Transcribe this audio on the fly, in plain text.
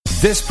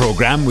This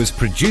programme was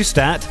produced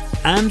at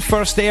and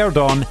first aired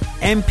on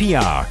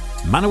MPR,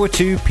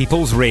 Manawatu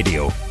People's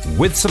Radio,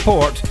 with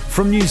support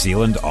from New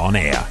Zealand On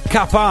Air.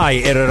 Ka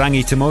pai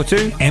Irarangi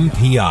Tamotu,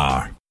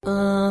 MPR.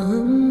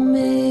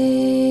 Amazing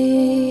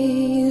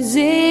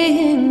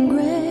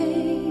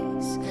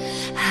grace,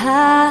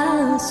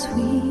 how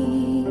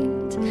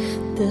sweet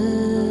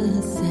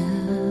the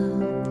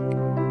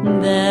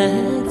sound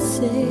that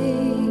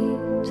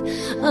saved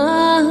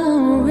a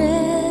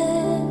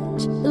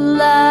wretch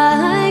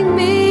like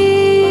me.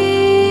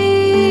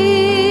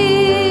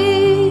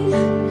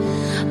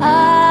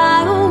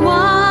 I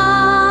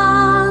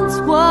once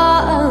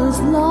was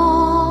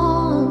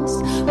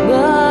lost,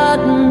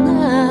 but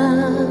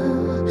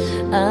now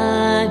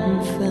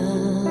I'm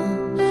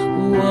found.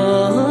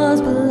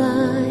 Was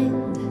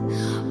blind,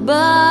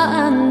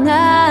 but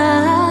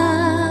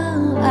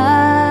now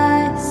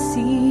I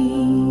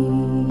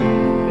see.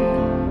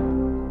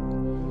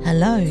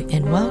 Hello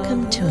and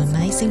welcome to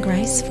Amazing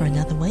Grace for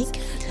another week.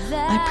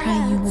 I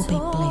pray you will be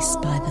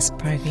blessed by this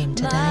program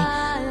today.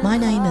 My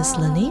name is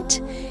Lynette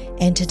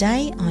and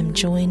today I'm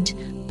joined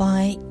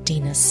by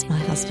Dennis, my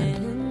husband.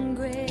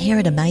 Here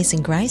at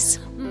Amazing Grace,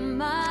 we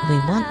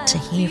want to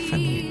hear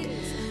from you.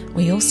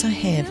 We also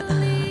have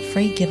a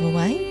free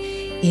giveaway.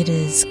 It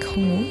is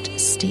called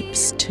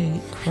Steps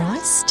to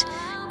Christ.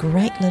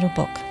 Great little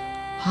book,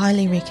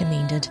 highly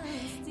recommended.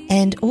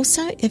 And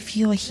also if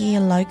you're here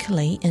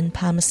locally in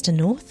Palmerston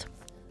North,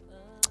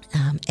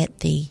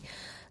 at the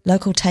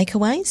local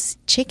takeaways,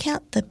 check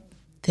out the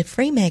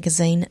free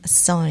magazine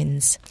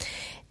Signs.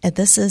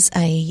 This is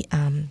a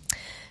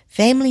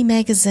family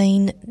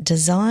magazine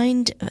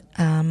designed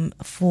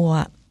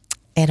for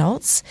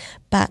adults,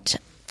 but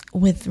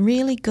with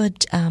really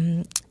good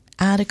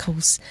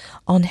articles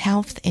on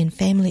health and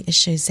family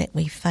issues that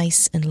we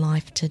face in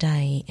life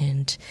today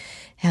and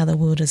how the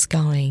world is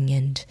going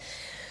and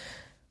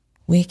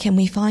where can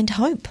we find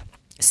hope.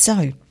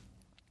 So,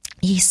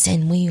 yes,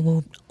 and we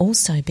will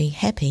also be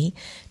happy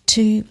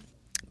to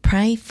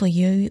pray for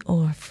you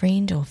or a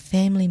friend or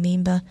family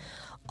member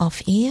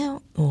off air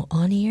or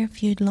on air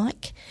if you'd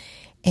like.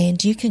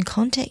 And you can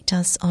contact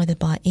us either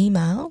by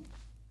email,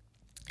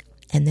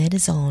 and that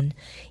is on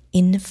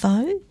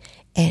info@mpr.nz,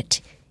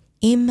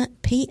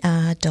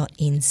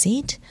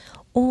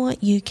 or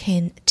you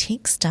can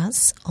text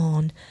us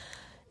on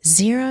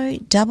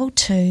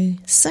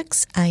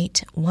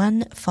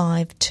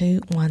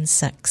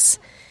 02268152216.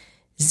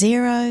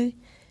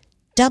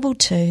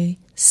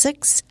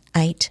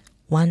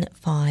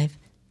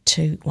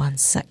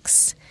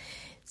 02268152216.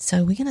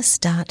 So we're going to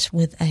start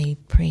with a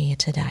prayer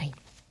today.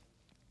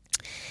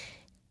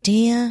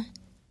 Dear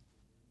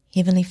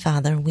Heavenly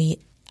Father, we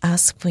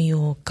ask for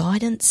your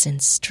guidance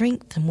and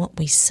strength in what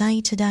we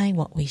say today,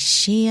 what we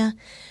share.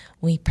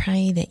 We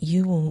pray that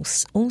you will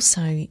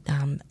also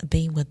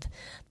be with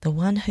the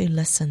one who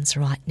listens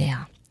right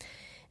now.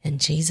 In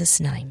Jesus'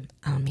 name,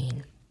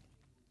 Amen.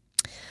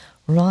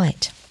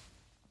 Right.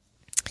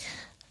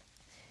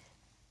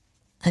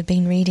 I've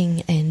been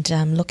reading and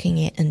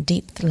looking at in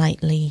depth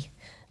lately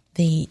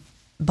the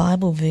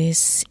Bible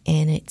verse,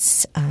 and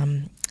it's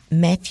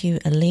Matthew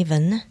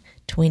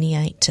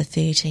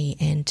 11:28-30,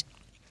 and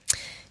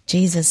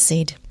Jesus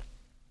said,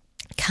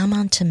 "Come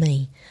unto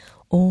me,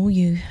 all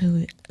you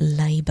who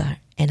labour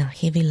and are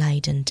heavy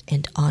laden,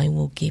 and I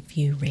will give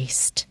you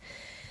rest."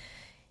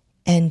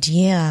 And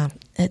yeah,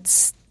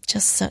 it's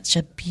just such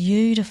a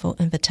beautiful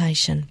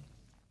invitation.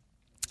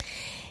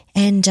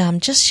 And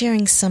just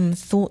sharing some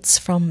thoughts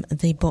from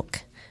the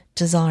book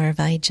Desire of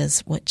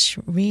Ages, which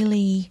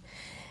really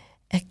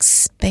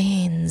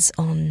expands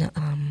on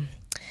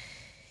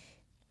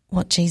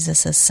what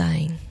Jesus is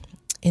saying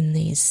in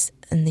these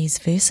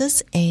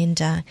verses, and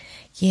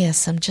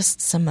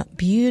some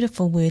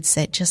beautiful words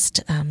that just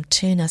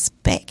turn us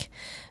back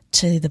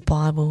to the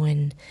Bible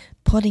and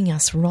putting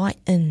us right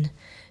in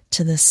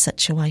to this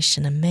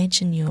situation.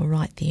 Imagine you're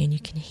right there and you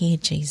can hear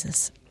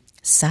Jesus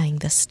saying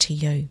this to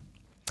you.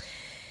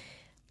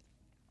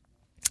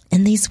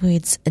 In these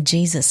words,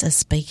 Jesus is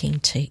speaking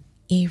to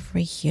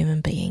every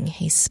human being.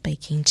 He's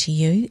speaking to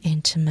you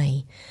and to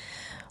me.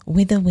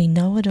 Whether we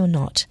know it or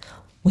not,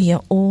 we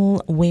are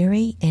all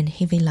weary and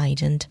heavy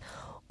laden,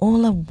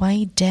 all are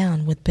weighed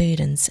down with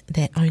burdens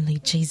that only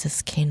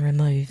Jesus can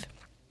remove.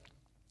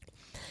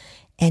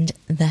 And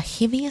the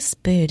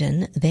heaviest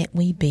burden that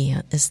we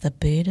bear is the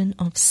burden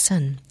of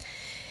sin.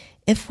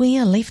 If we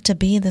are left to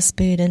bear this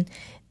burden,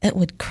 it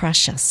would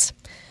crush us.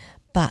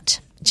 But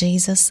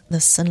Jesus,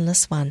 the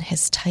sinless one,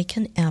 has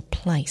taken our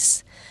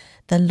place.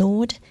 The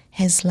Lord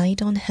has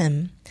laid on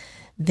him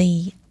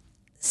the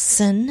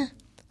sin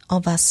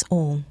of us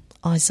all.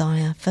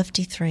 Isaiah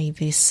 53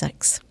 verse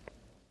 6.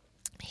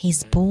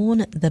 He's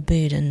borne the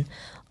burden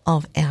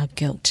of our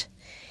guilt.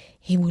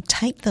 He will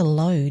take the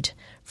load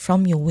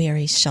from your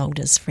weary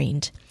shoulders,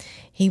 friend.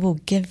 He will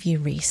give you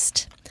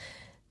rest.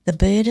 The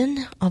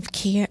burden of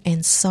care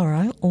and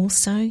sorrow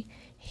also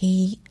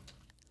he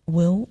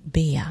will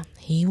bear.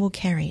 He will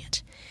carry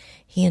it.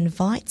 He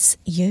invites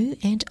you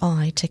and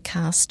I to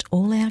cast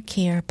all our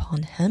care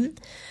upon him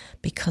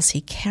because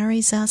he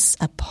carries us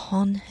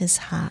upon his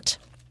heart.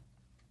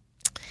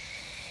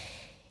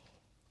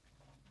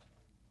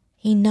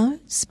 He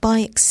knows by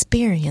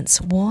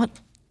experience what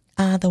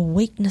are the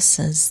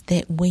weaknesses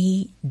that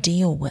we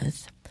deal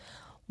with,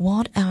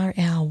 what are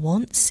our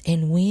wants,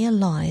 and where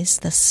lies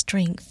the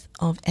strength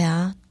of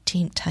our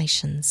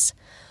temptations.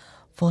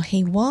 For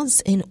he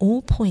was in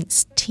all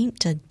points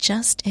tempted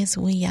just as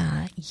we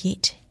are,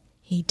 yet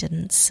he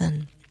didn't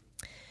sin.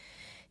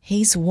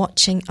 He's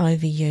watching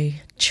over you,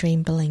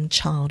 trembling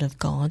child of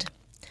God.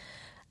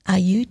 Are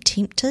you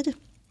tempted?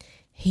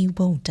 He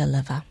will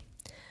deliver.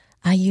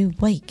 Are you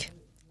weak?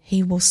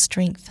 He will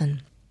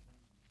strengthen.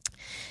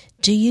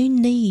 Do you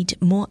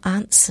need more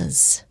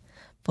answers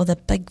for the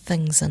big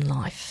things in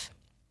life?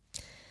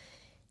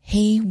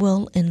 He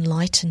will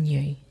enlighten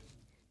you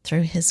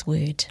through his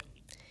word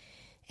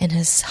and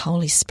his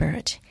Holy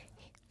Spirit.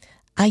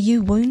 Are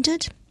you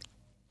wounded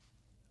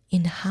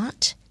in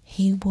heart?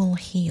 He will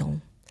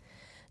heal.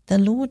 The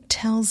Lord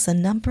tells the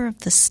number of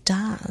the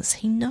stars.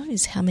 He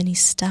knows how many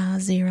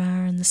stars there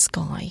are in the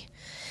sky.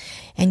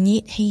 And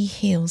yet he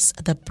heals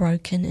the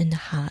broken in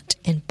heart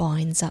and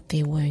binds up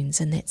their wounds.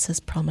 And that's his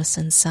promise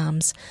in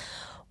Psalms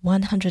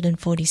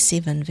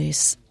 147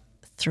 verse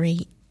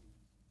 3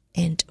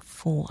 and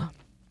 4.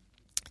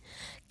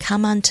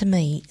 Come unto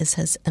me is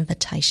his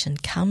invitation.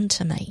 Come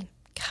to me,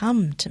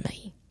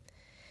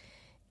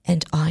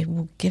 and I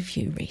will give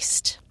you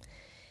rest.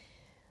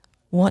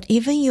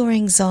 Whatever your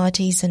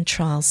anxieties and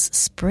trials,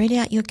 spread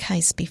out your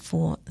case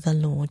before the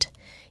Lord.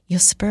 Your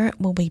spirit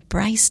will be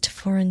braced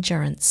for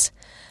endurance.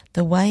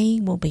 The way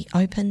will be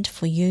opened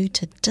for you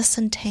to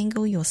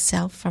disentangle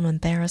yourself from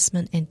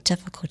embarrassment and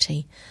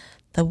difficulty.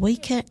 The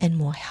weaker and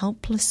more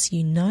helpless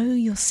you know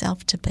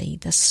yourself to be,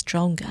 the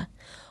stronger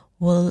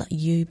will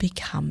you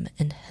become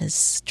in his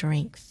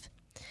strength.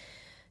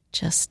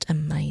 Just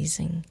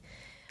amazing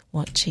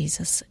what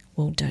Jesus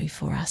will do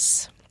for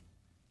us.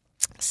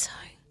 So,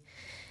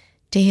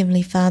 dear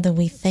Heavenly Father,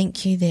 we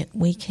thank you that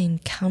we can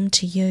come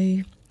to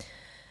you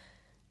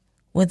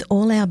with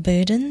all our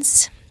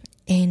burdens,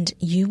 and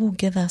you will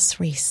give us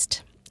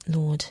rest,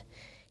 Lord.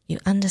 You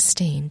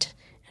understand.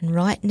 And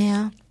right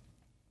now,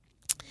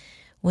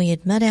 we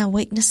admit our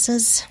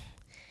weaknesses,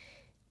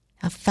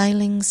 our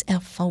failings, our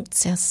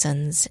faults, our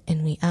sins,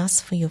 and we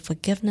ask for your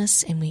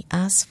forgiveness and we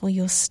ask for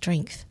your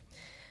strength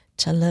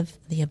to live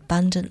the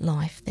abundant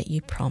life that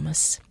you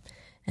promise.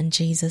 In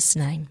Jesus'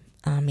 name,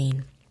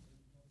 amen.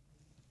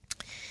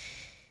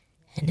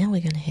 And now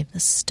we're going to have the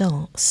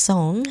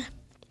song,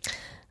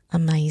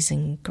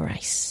 Amazing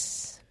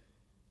Grace.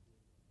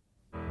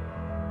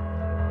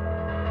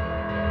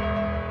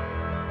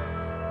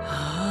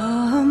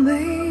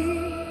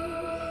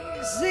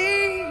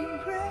 Amazing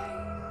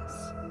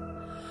grace,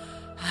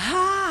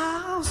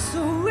 how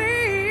sweet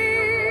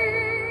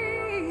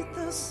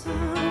the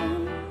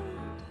sound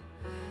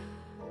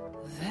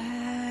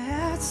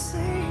that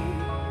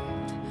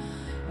saved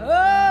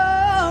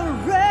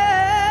a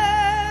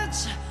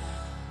wretch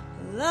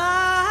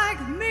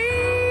like me.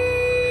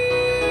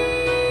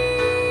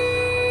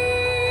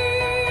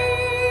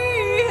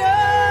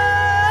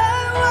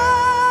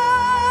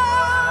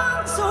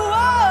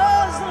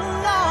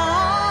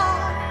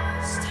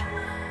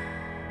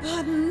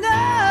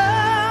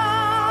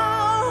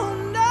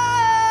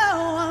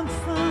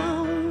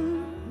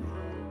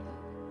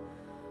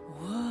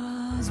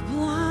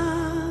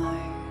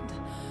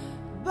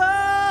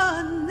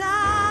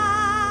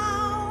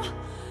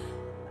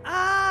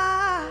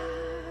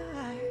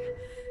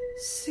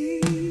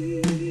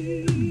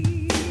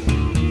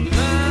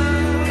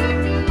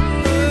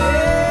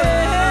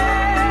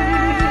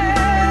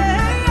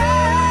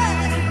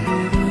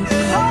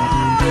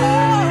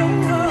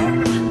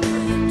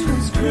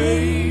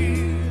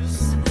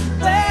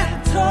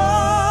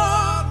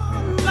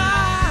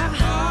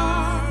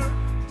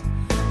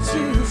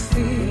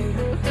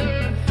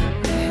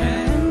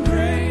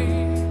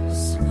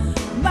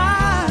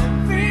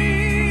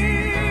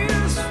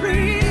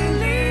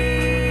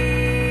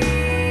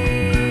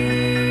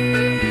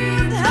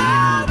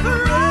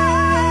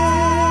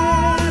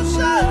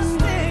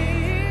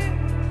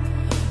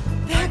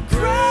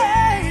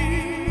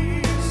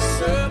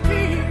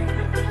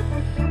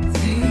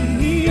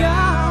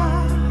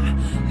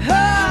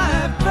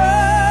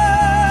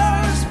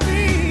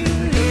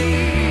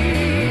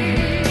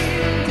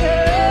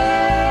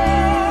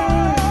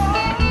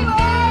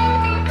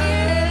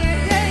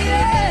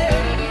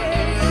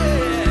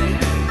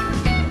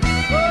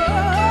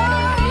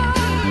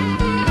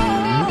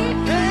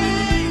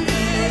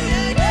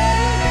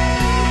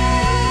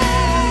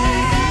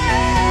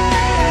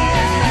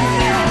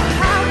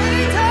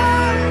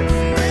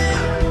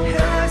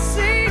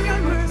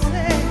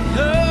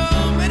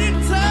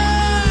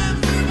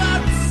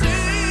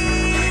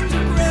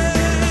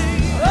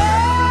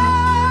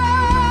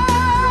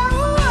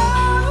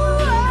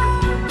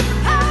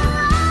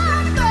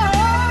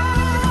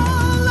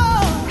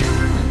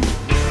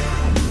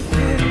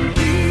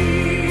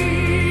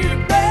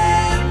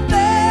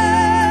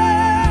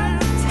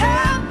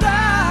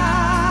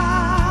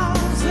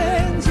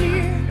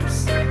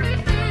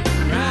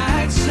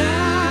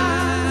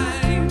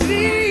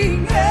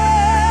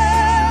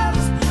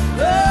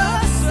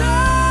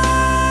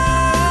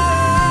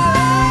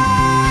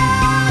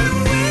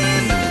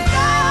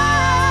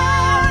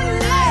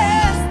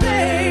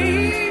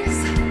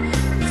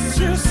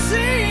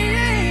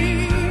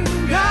 sing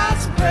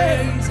God's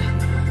praise,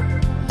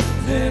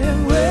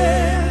 then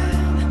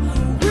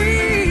when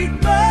we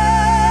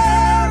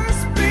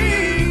first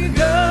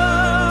begun,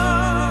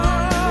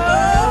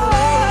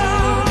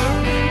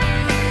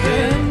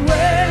 then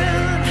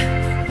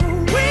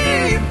when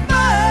we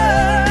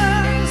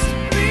first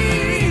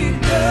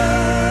begun,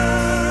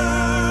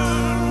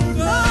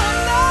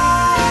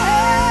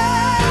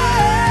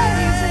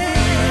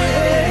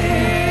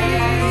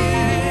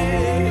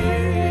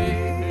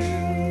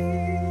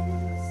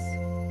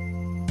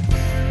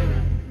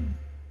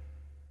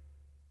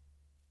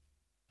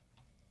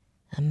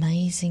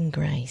 Amazing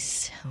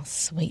Grace, how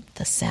sweet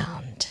the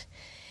sound.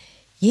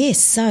 Yes,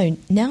 so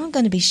now I'm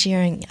going to be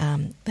sharing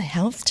the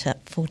health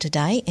tip for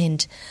today,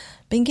 and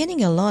been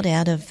getting a lot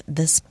out of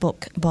this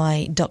book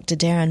by Dr.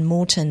 Darren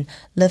Morton,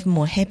 Live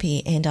More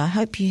Happy, and I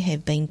hope you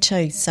have been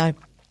too. So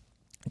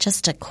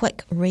just a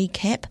quick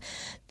recap.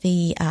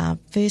 The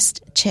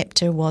first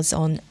chapter was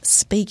on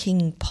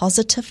speaking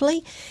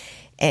positively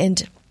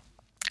and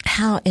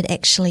how it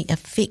actually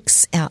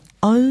affects our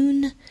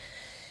own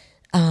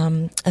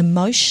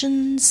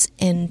emotions,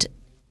 and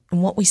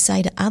what we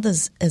say to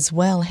others as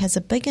well has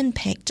a big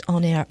impact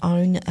on our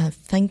own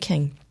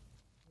thinking.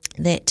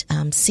 That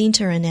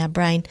centre in our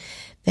brain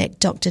that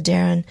Dr.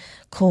 Darren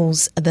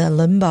calls the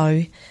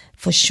limbo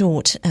for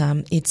short,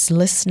 it's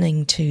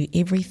listening to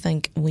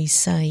everything we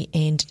say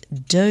and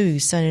do.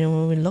 So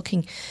when we're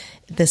looking,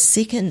 the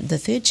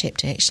third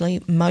chapter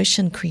actually,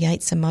 motion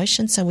creates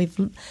emotion. So we've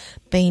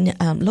been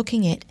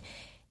looking at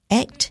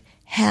act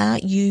how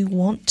you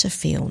want to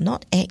feel,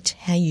 not act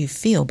how you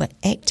feel, but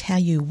act how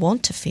you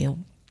want to feel.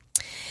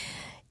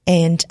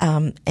 And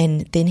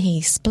then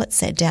he splits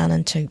that down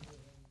into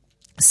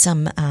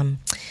some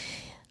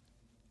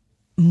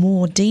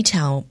more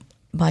detail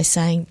by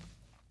saying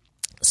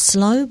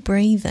slow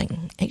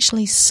breathing,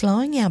 actually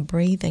slowing our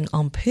breathing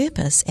on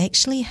purpose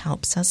actually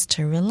helps us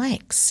to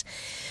relax.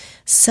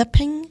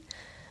 Sipping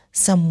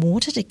some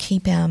water to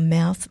keep our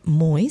mouth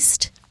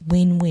moist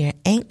when we're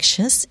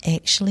anxious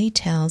actually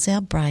tells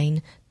our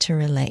brain to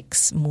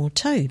relax more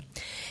too.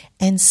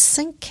 And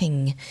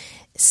sinking,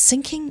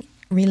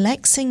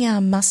 relaxing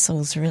our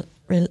muscles,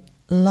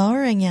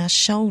 lowering our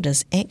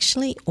shoulders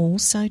actually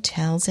also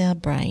tells our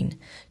brain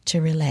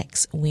to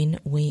relax when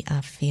we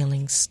are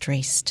feeling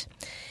stressed.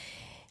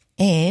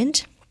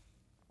 And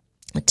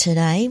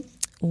today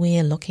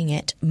we're looking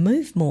at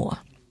move more.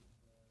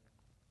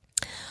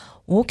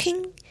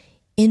 Walking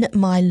in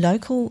my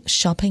local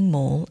shopping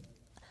mall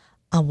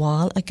a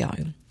while ago,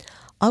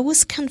 I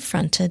was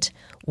confronted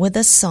with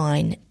a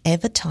sign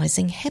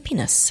advertising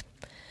happiness.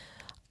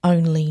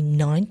 Only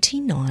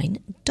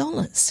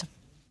 $99.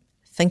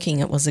 Thinking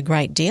it was a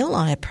great deal,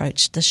 I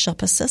approached the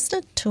shop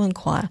assistant to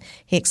inquire.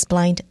 He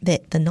explained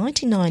that the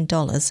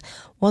 $99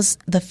 was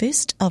the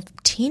first of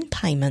 10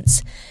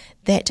 payments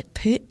that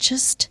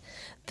purchased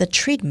the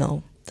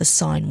treadmill the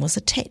sign was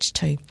attached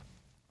to.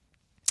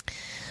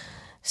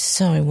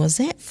 So, was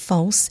that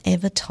false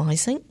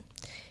advertising?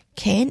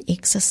 Can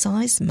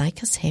exercise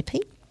make us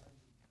happy?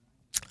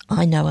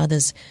 I know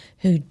others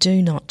who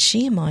do not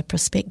share my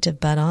perspective,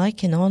 but I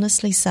can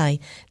honestly say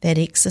that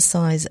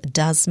exercise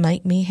does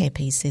make me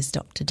happy, says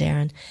Dr.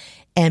 Darren,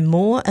 and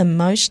more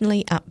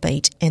emotionally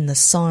upbeat, and the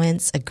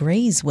science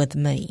agrees with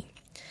me.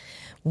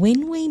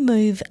 When we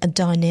move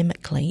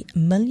dynamically,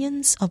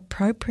 millions of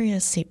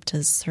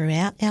proprioceptors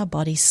throughout our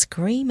body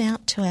scream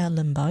out to our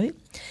limbo,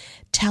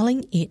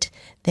 telling it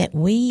that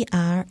we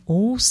are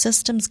all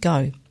systems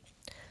go.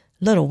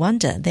 Little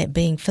wonder that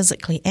being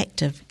physically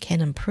active can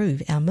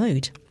improve our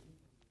mood.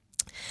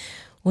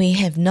 We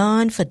have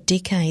known for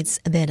decades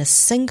that a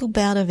single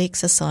bout of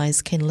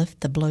exercise can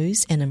lift the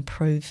blues and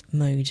improve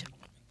mood.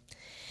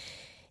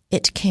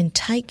 It can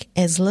take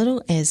as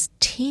little as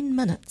 10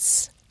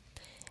 minutes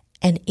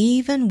and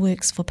even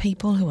works for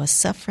people who are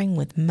suffering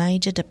with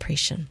major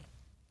depression.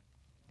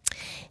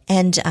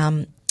 And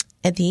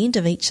at the end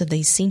of each of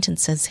these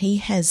sentences, he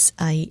has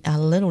a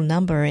little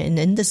number, and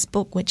in this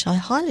book, which I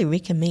highly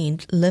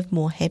recommend, Live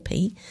More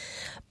Happy,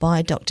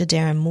 by Dr.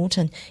 Darren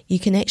Morton, you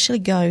can actually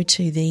go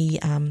to the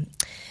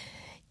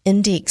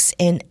index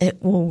and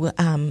it will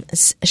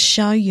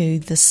show you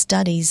the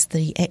studies,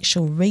 the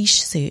actual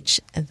research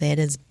that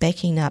is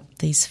backing up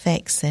these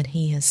facts that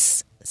he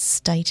is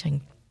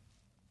stating.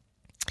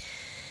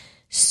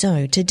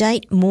 So, to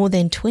date, more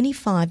than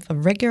 25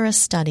 rigorous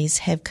studies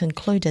have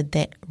concluded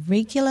that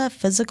regular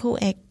physical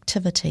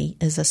activity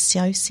is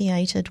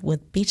associated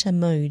with better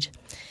mood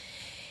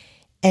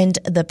and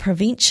the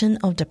prevention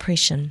of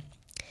depression.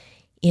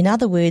 In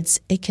other words,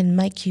 it can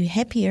make you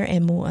happier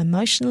and more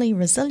emotionally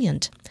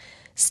resilient.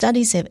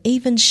 Studies have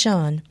even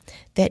shown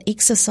that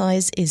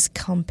exercise is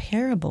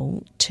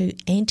comparable to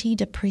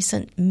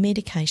antidepressant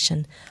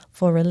medication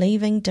for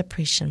relieving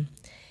depression.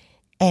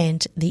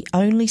 And the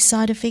only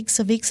side effects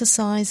of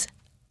exercise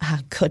are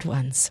good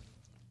ones.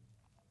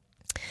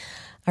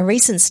 A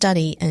recent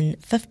study in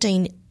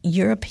 15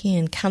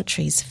 European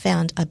countries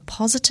found a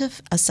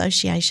positive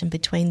association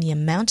between the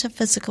amount of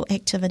physical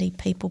activity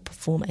people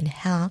perform and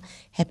how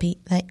happy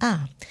they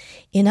are.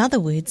 In other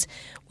words,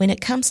 when it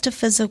comes to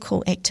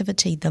physical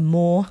activity, the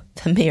more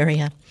the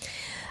merrier.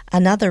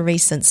 Another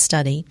recent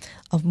study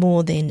of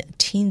more than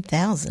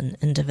 10,000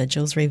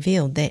 individuals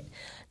revealed that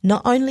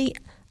not only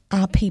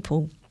are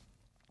people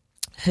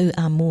who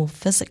are more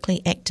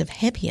physically active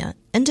happier,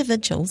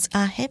 individuals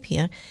are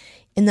happier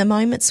in the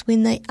moments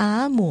when they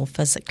are more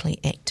physically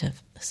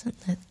active. Isn't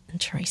that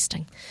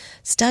interesting?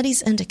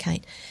 Studies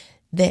indicate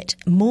that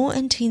more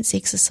intense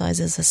exercise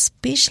is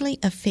especially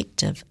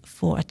effective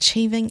for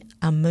achieving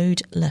a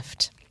mood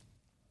lift.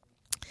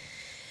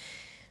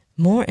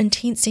 More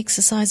intense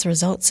exercise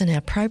results in our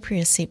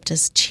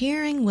proprioceptors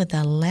cheering with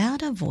a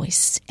louder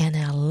voice, and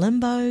our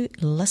limbo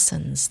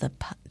listens, the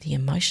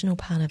emotional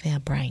part of our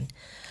brain.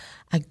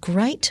 A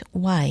great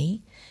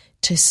way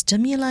to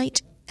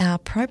stimulate our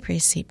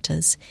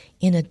proprioceptors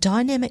in a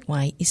dynamic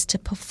way is to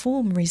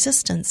perform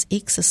resistance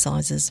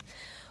exercises,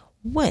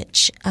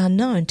 which are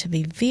known to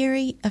be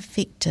very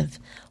effective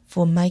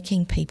for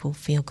making people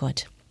feel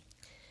good.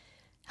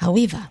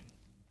 However,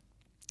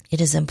 it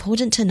is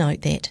important to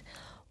note that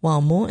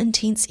while more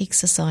intense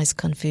exercise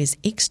confers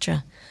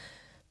extra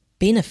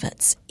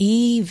benefits,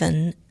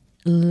 even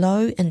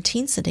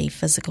low-intensity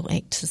physical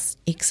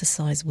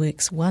exercise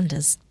works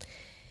wonders.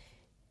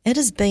 It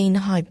has been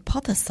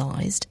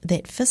hypothesized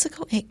that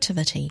physical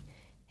activity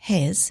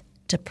has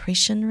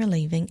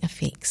depression-relieving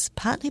effects,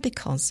 partly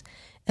because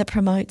it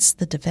promotes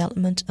the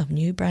development of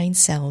new brain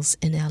cells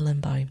in our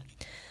limbo.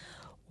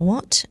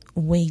 What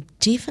we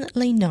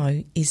definitely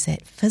know is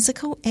that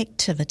physical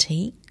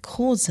activity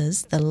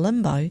causes the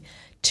limbo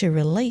to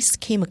release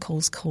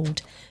chemicals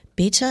called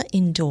beta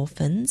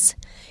endorphins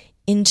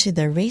into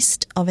the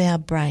rest of our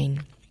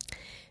brain.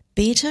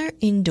 Beta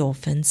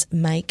endorphins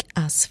make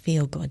us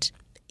feel good,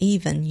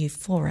 even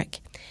euphoric,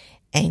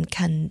 and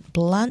can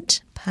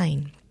blunt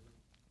pain.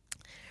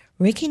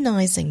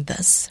 Recognizing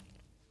this,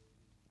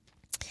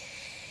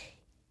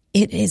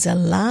 it is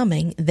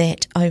alarming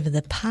that over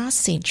the past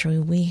century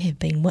we have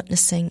been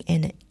witnessing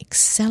an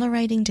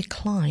accelerating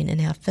decline in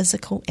our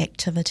physical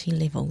activity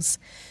levels.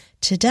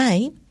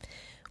 Today,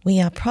 we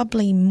are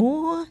probably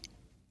more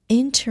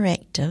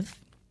inactive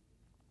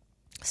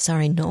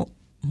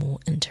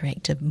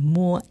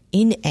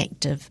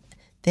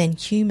than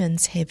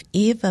humans have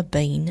ever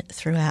been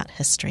throughout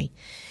history.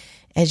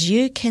 As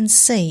you can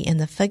see in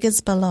the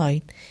figures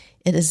below,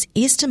 it is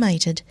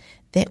estimated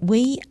that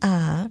we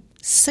are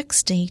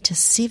 60 to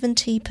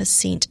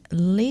 70%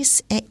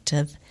 less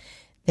active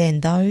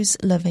than those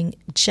living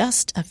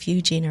just a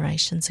few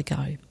generations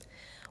ago,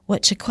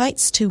 which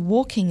equates to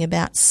walking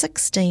about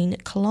 16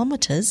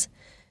 kilometres,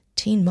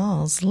 10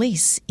 miles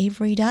less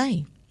every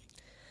day.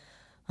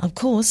 Of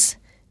course,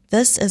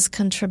 this is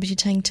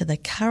contributing to the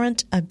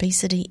current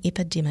obesity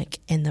epidemic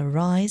and the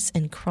rise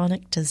in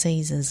chronic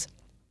diseases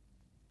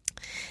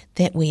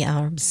that we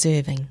are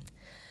observing.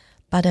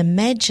 But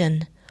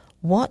imagine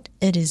what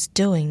it is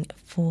doing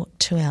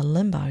to our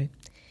limbo.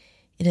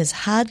 It is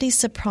hardly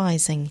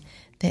surprising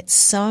that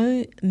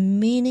so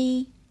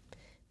many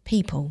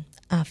people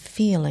are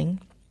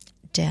feeling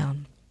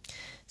down.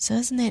 So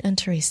isn't that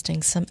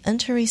interesting? Some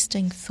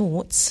interesting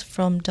thoughts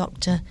from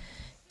Dr.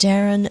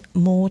 Darren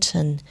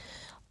Morton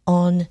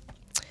on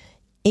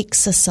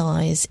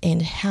exercise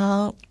and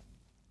how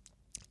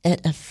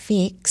it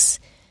affects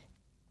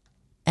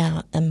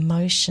our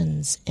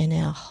emotions and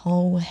our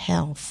whole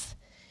health.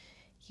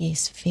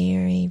 Yes,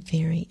 very,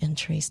 very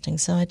interesting.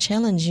 So I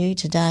challenge you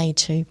today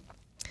to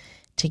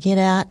get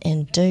out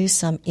and do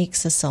some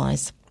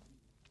exercise.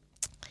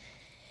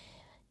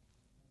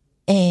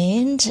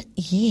 And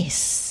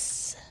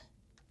yes,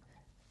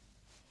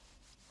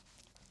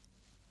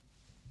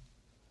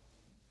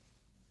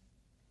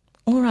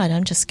 all right,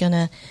 I'm just going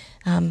to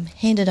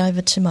hand it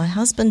over to my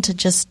husband to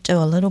just do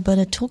a little bit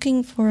of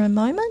talking for a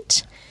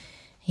moment.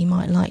 He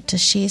might like to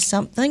share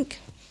something.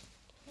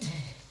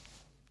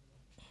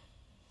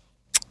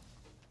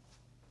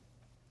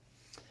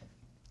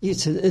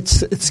 Yes,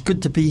 it's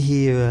good to be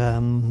here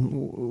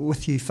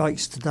with you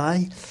folks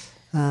today.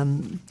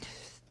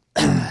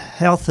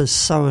 Health is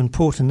so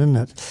important, isn't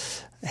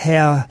it?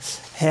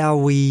 How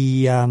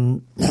we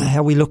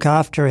look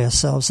after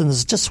ourselves, and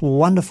there's just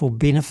wonderful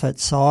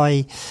benefits.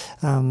 I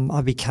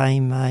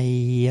became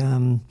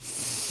a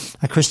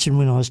Christian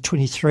when I was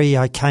 23.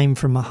 I came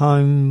from a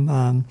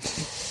home.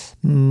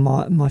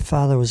 My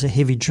father was a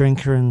heavy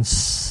drinker and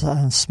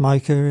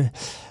smoker.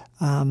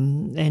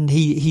 And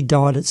he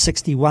died at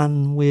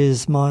 61,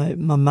 whereas my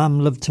mum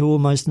lived to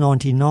almost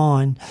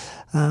 99.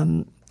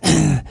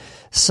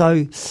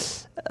 So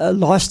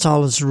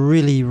lifestyle is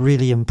really,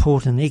 really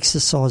important.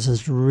 Exercise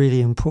is really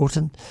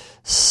important.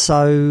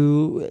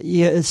 So,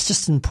 yeah, it's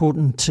just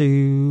important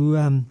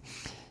to,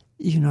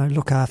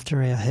 look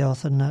after our health,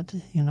 isn't it?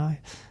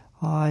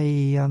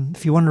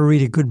 If you want to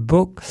read a good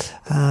book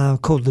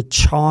called The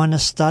China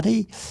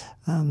Study,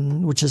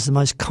 which is the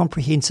most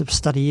comprehensive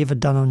study ever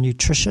done on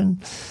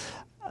nutrition,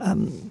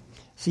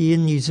 See,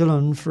 in New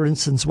Zealand, for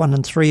instance, 1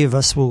 in 3 of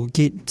us will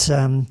get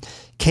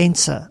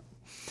cancer.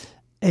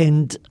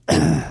 And,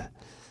 1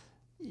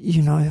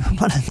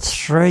 in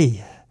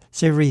 3.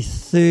 It's every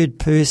third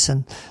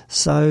person.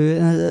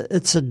 So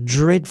it's a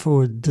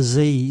dreadful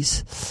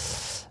disease.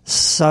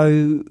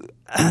 So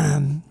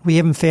we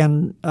haven't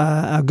found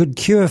a good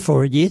cure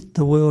for it yet.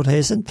 The world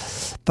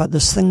hasn't. But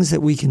there's things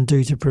that we can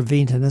do to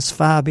prevent it. And it's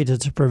far better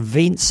to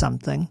prevent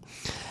something,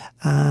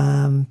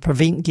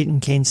 prevent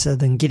getting cancer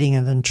than getting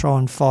it and try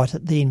and fight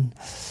it then.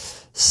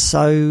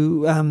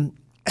 So,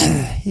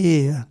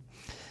 yeah.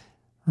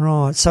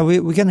 Right. So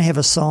we're going to have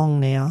a song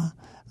now.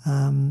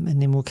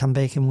 And then we'll come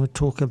back and we'll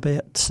talk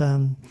about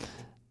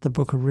the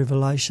book of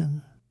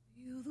Revelation.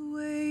 Feel the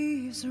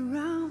waves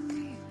around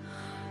me,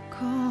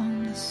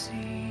 calm the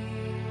sea.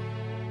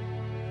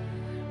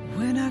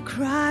 When I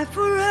cry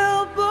for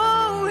help,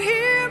 oh,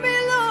 hear me,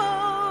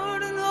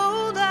 Lord, and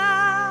hold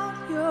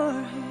out your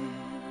hand.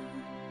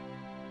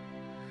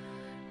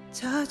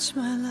 Touch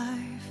my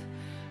life,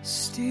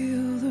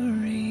 still the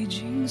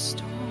raging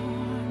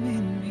storm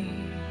in me.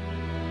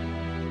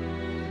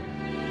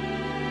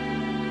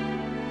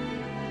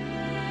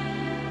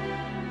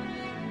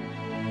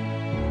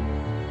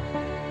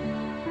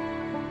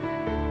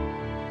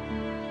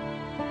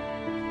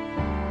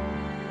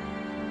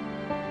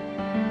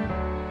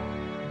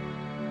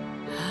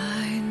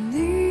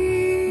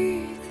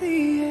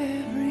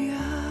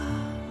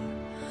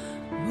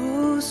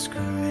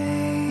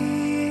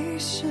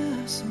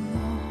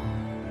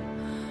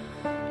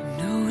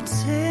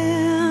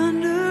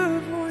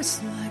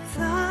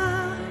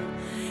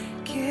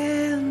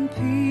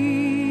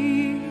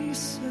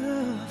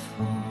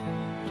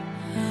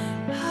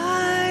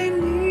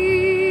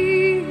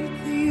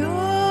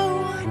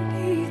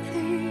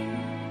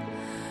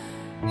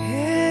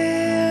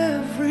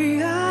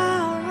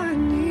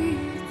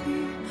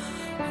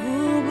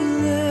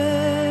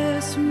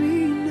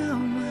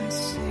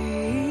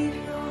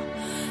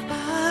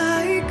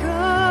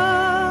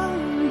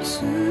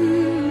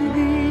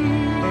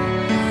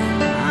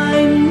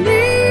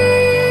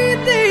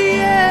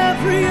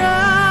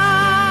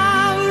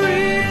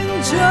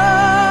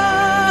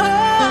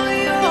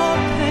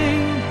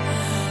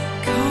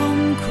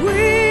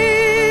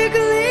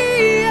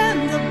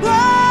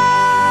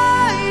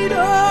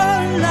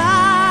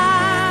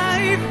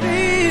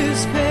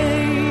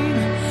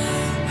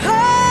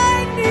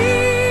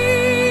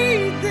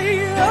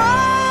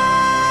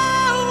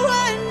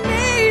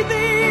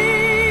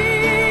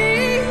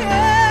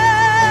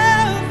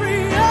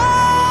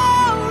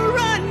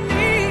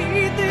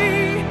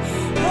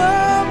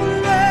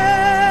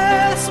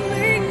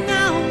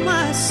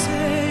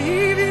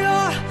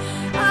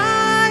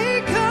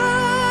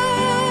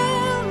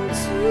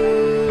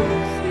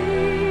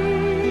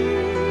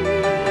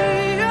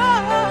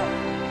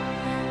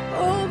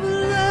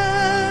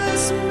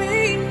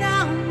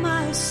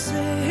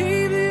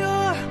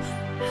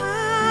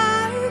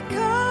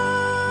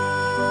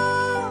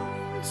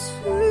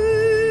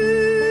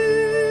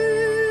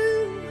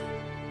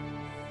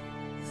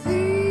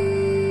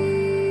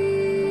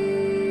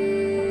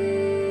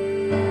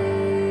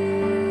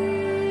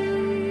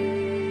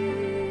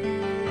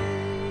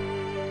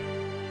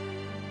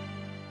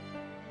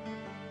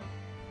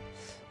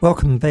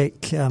 Welcome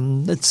back.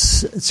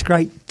 It's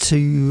great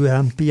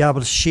to be able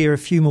to share a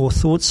few more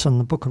thoughts on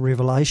the book of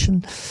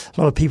Revelation.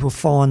 A lot of people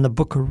find the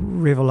book of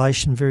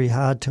Revelation very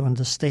hard to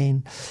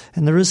understand,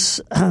 and there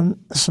is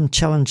some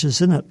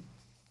challenges in it.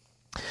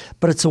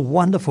 But it's a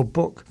wonderful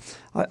book.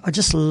 I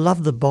just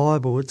love the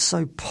Bible. It's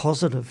so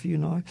positive,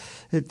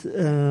 It,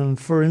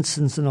 for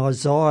instance, in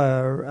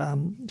Isaiah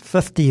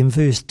 50 and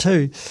verse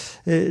 2,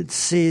 it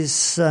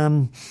says,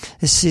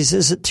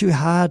 "Is it too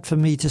hard for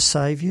me to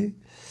save you?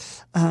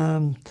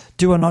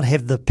 Do I not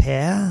have the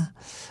power?"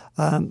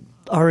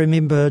 I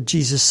remember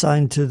Jesus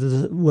saying to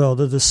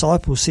the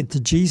disciples said to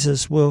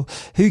Jesus, "Well,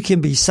 who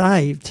can be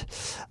saved?"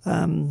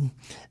 And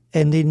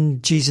then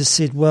Jesus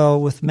said,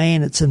 "Well, with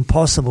man it's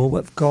impossible,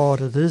 with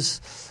God it is.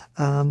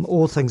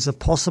 All things are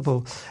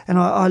possible." And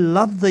I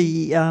love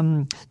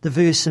the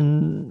verse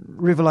in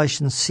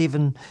Revelation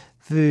 7,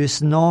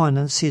 verse 9,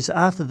 and it says,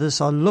 "After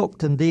this I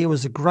looked, and there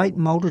was a great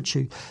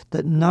multitude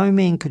that no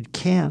man could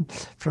count,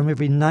 from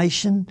every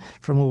nation,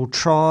 from all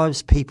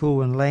tribes,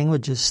 people, and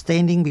languages,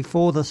 standing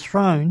before the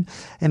throne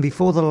and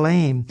before the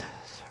Lamb,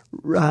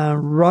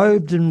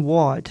 robed in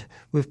white,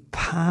 with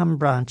palm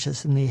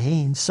branches in their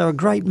hands." So a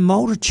great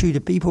multitude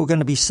of people are going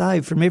to be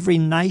saved from every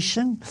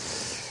nation,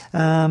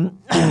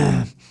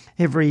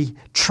 every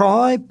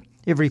tribe,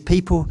 every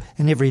people,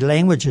 and every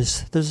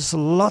languages. There's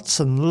lots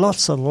and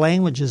lots of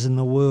languages in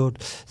the world,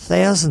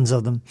 thousands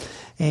of them,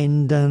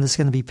 and there's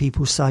going to be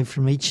people saved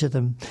from each of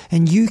them.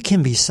 And you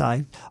can be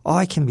saved.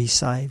 I can be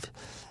saved.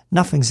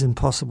 Nothing's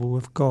impossible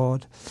with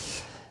God.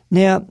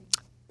 Now,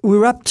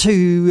 we're up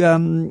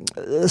to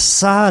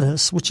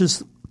Sardis, which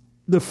is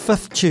the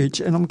fifth church,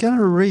 and I'm going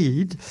to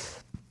read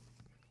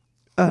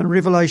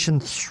Revelation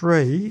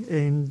 3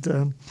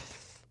 and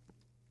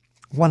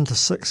 1 to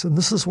 6, and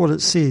this is what it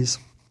says.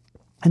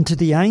 "And to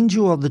the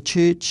angel of the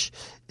church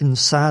in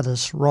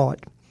Sardis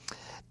write,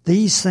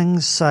 "These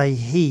things say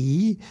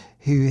he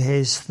who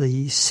has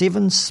the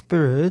 7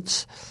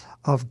 spirits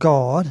of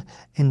God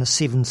and the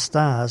 7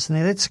 stars."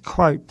 Now that's a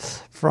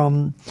quote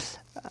from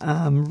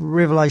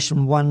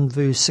Revelation 1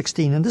 verse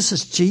 16, and this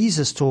is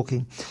Jesus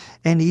talking.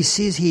 And he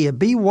says here,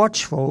 "Be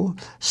watchful,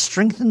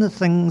 strengthen the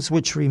things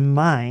which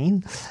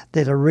remain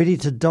that are ready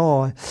to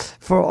die,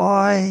 for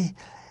I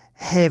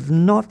have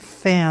not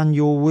found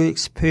your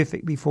works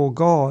perfect before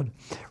God.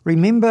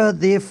 Remember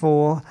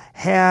therefore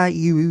how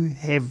you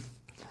have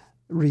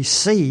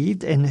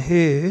received and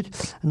heard,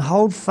 and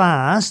hold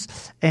fast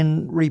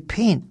and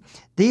repent.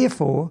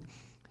 Therefore,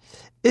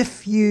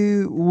 if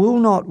you will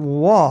not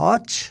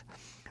watch,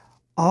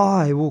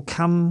 I will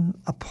come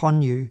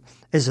upon you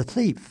as a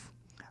thief.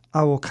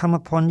 I will come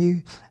upon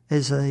you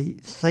as a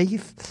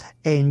thief,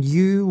 and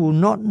you will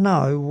not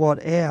know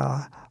what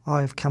hour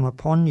I have come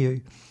upon you.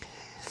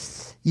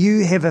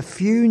 You have a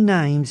few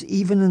names,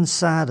 even in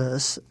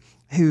Sardis,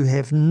 who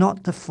have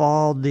not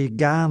defiled their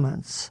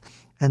garments,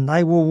 and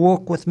they will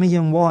walk with me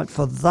in white,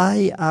 for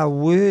they are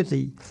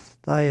worthy.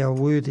 They are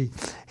worthy.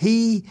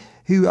 He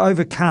who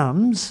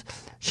overcomes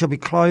shall be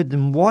clothed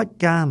in white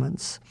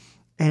garments,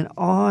 and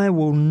I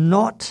will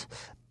not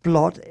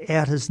blot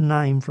out his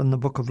name from the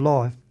book of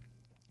life,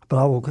 but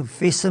I will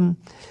confess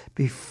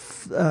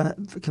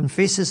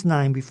his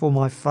name before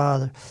my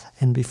Father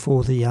and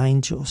before the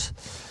angels."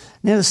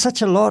 Now, there's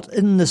such a lot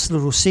in this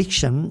little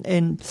section,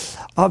 and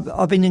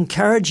I've been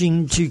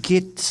encouraging to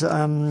get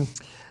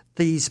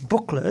these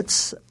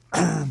booklets,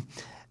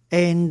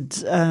 and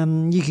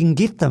you can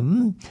get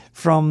them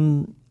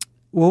from,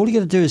 well, all you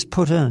got to do is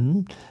put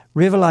in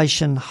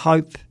Revelation,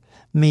 Hope,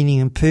 Meaning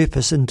and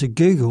Purpose into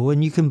Google,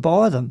 and you can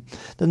buy them.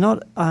 They're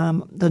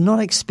not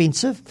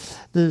expensive.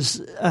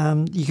 There's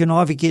you can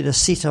either get a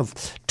set of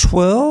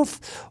 12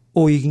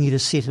 or you can get a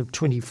set of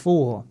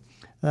 24.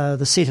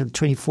 The set of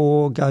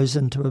 24 goes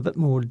into a bit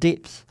more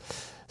depth.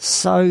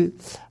 So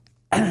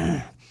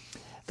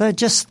they're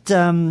just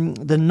they're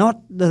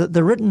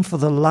written for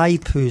the lay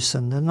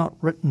person. They're not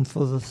written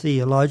for the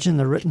theologian.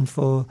 They're written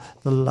for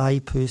the lay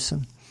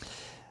person.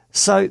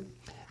 So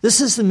this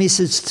is the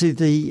message to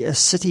the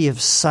city of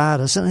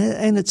Sardis,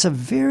 and it's a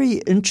very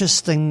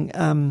interesting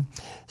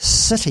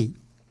city.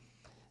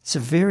 It's a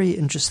very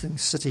interesting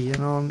city,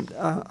 and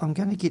I'm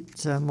going to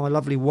get my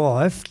lovely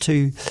wife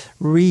to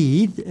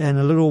read in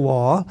a little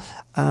while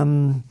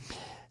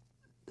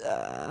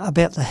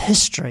about the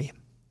history.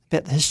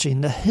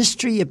 And the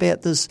history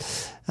about this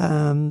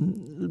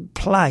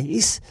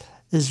place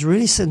is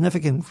really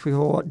significant for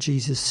what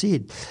Jesus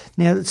said.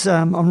 Now,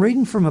 I'm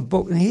reading from a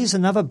book, and here's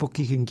another book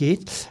you can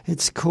get.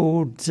 It's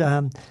called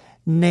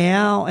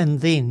Now and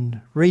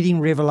Then, Reading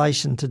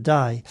Revelation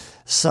Today.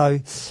 So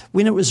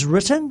when it was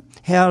written,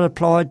 how it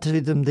applied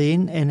to them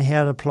then, and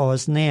how it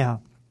applies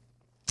now.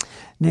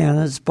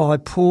 Now, it's by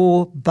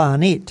Paul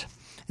Barnett.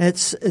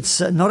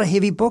 It's not a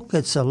heavy book,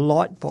 it's a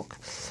light book.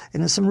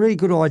 And there's some really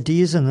good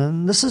ideas in it.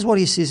 And this is what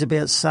he says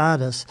about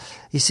Sardis.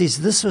 He says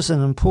this was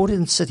an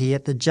important city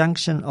at the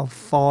junction of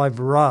 5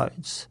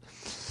 roads.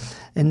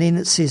 And then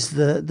it says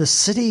the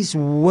city's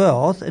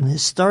wealth and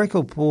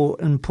historical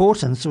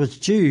importance was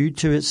due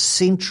to its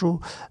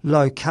central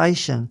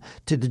location,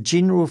 to the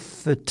general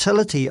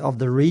fertility of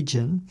the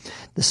region.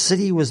 The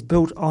city was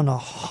built on a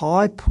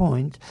high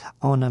point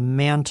on a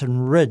mountain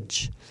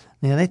ridge.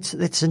 Now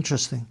that's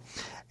interesting.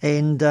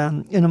 And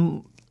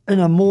in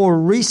a more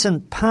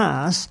recent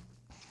past,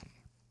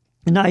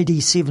 in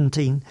AD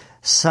 17,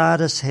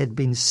 Sardis had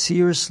been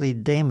seriously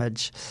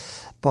damaged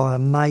by a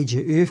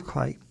major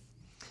earthquake.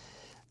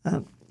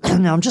 Now,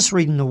 I'm just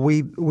reading a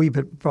wee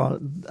bit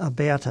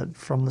about it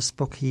from this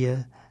book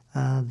here,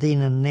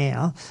 Then and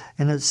Now,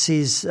 and it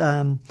says,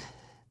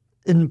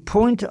 in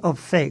point of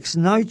facts,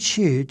 no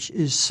church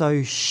is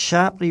so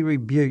sharply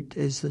rebuked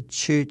as the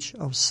Church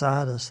of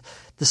Sardis.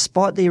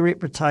 Despite their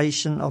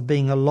reputation of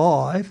being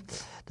alive,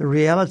 the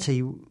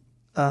reality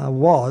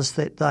was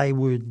that they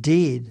were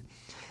dead.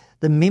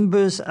 The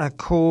members are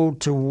called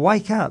to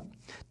wake up,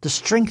 to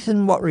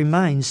strengthen what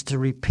remains, to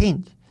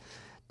repent.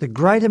 The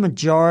greater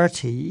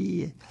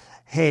majority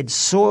had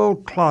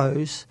soiled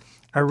clothes,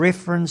 a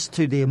reference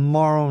to their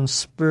moral and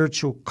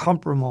spiritual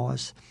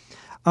compromise.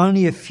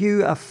 Only a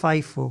few are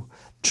faithful,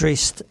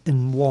 dressed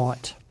in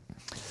white.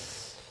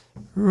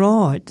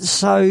 Right,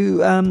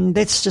 so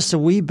that's just a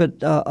wee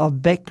bit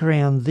of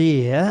background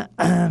there.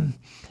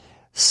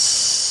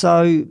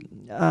 So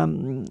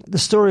the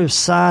story of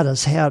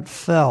Sardis, how it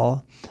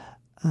fell,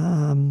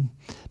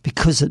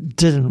 because it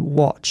didn't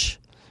watch.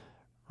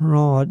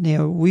 Right,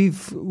 now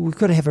we've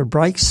got to have a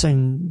break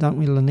soon, don't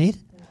we, Lynette?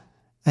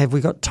 Have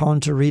we got time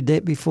to read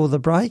that before the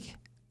break?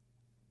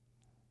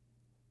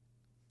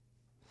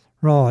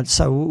 Right,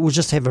 so we'll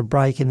just have a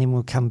break and then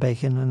we'll come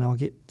back in and I'll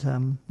get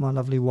my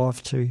lovely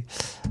wife to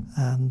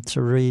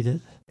read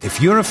it.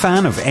 If you're a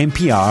fan of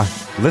MPR,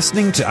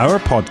 listening to our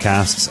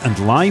podcasts and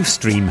live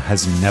stream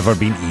has never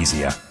been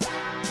easier.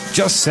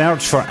 Just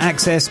search for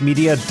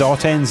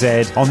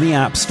accessmedia.nz on the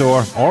App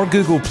Store or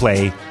Google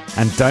Play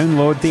and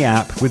download the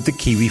app with the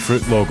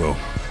kiwifruit logo.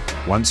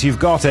 Once you've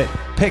got it,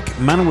 pick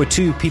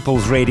Manawatu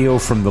People's Radio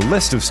from the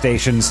list of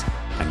stations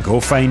and go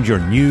find your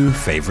new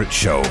favourite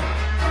show.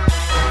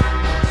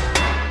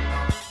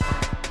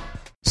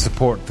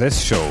 Support this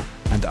show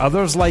and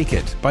others like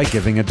it by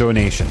giving a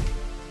donation.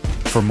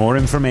 For more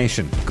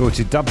information, go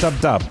to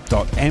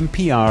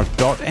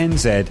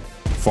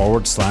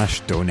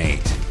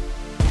www.mpr.nz/donate.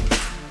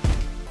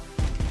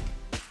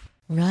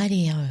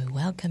 Rightio,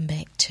 welcome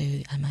back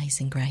to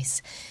Amazing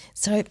Grace.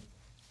 So,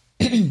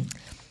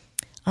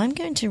 I'm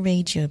going to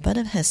read you a bit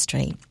of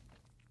history.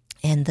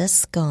 And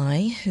this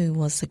guy, who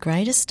was the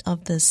greatest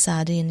of the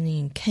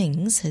Sardinian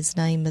kings, his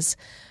name is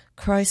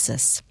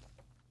Croesus.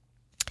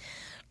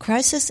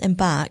 Croesus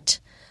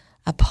embarked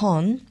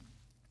upon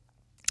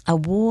a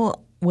war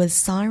with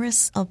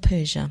Cyrus of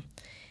Persia,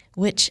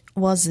 which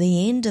was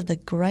the end of the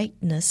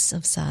greatness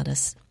of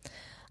Sardis.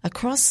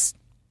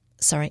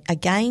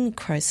 Again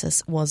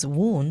Croesus was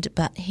warned,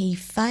 but he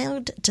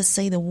failed to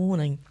see the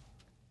warning.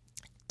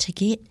 To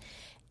get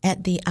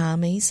at the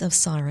armies of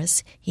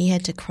Cyrus, he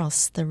had to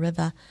cross the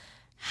river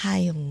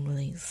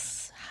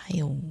Hales.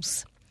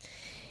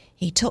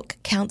 He took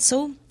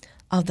counsel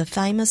of the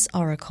famous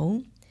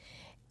oracle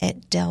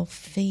at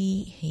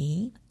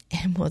Delphi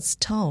and was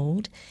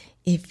told,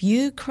 if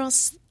you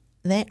cross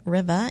that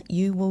river,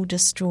 you will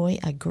destroy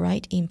a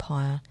great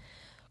empire.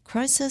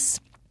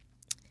 Croesus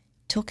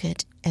took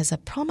it as a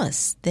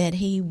promise that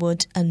he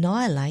would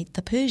annihilate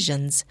the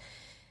Persians.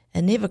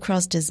 It never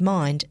crossed his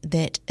mind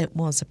that it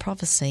was a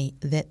prophecy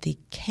that the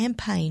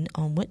campaign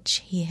on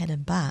which he had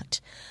embarked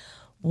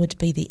would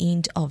be the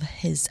end of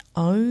his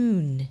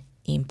own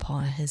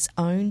empire, his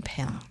own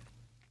power.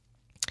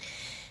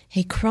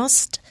 He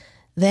crossed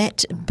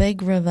that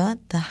big river,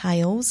 the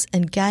Hales,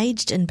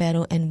 engaged in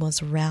battle and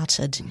was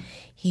routed.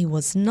 He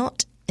was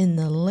not in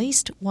the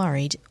least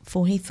worried,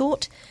 for he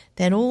thought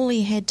that all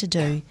he had to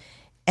do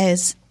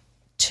was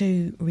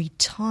to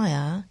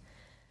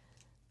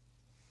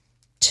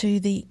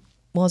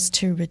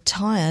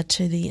retire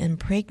to the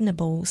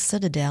impregnable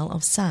citadel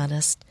of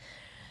Sardis,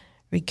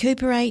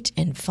 recuperate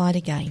and fight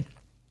again.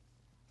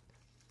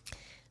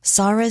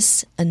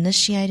 Cyrus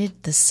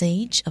initiated the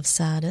siege of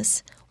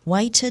Sardis,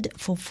 waited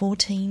for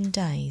 14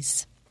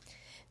 days,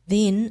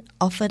 then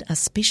offered a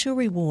special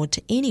reward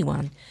to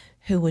anyone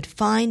who would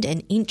find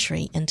an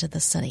entry into the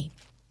city.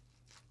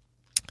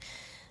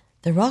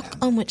 The rock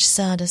on which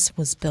Sardis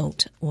was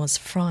built was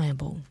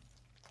friable,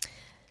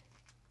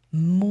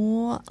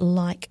 more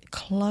like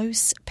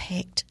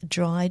close-packed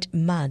dried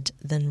mud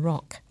than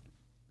rock.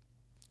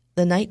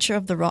 The nature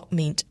of the rock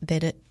meant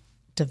that it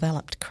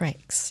developed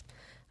cracks.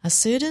 A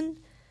certain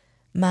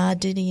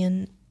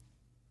Mardian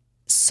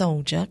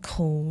soldier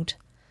called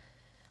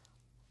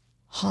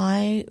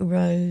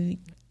Hierodides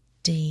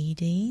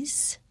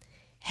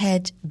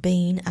had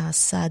been a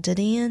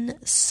Sardinian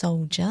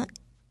soldier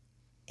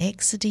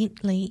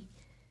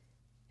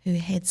who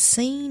had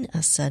seen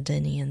a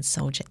Sardinian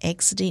soldier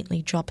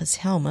accidentally drop his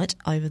helmet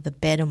over the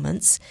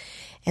battlements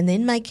and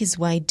then make his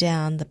way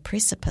down the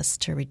precipice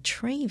to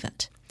retrieve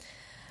it.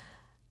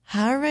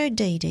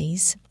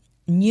 Hierodides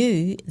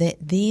knew that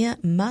there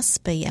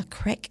must be a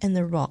crack in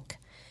the rock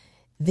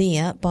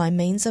there by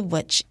means of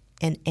which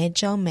an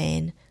agile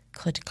man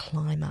could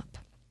climb up.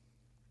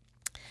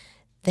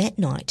 That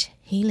night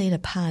he led a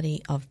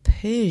party of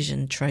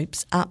Persian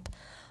troops up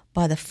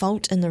by the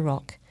fault in the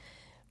rock.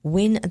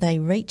 When they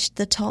reached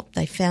the top,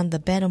 they found the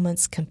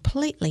battlements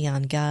completely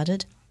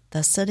unguarded.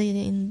 The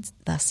Sardinians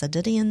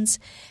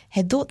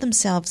had thought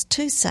themselves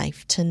too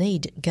safe to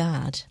need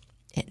guard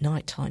at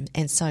night time,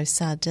 and so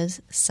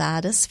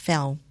Sardis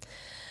fell.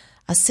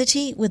 A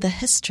city with a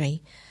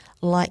history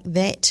like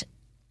that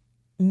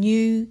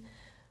knew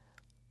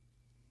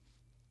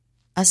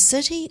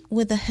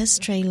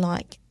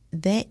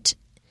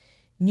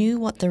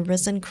what the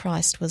risen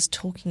Christ was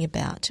talking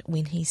about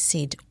when he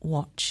said,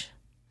 watch.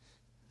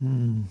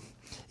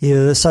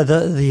 Yeah, so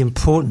the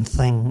important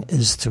thing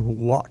is to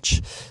watch.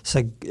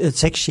 So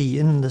it's actually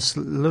in this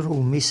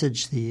little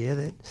message there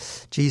that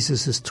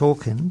Jesus is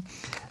talking,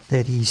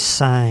 that he's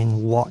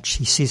saying watch.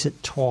 He says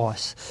it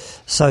twice.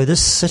 So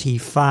this city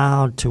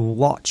failed to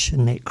watch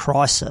in that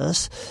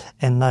crisis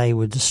and they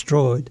were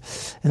destroyed.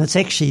 And it's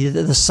actually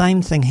the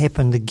same thing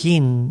happened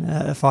again.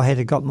 If I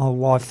had got my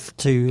wife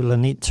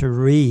Lynette to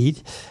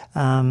read,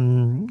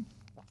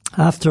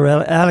 after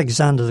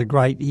Alexander the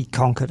Great, he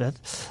conquered it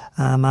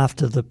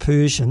after the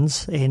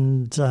Persians,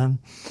 and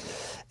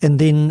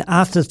then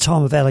after the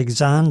time of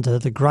Alexander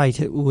the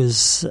Great, it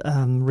was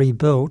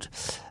rebuilt,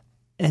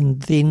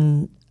 and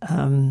then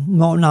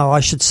I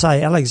should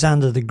say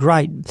Alexander the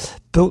Great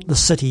built the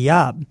city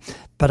up,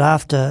 but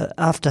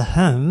after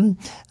him,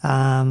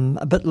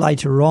 a bit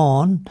later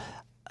on,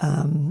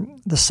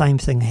 the same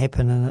thing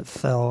happened and it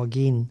fell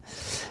again.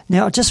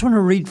 Now, I just want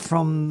to read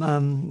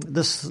from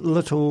these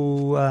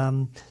little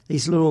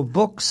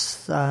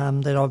books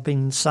that I've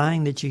been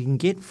saying that you can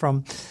get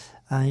from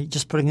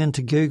just putting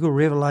into Google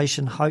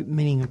Revelation, Hope,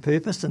 Meaning and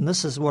Purpose, and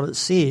this is what it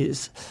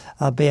says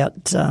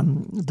about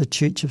the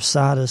Church of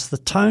Sardis. The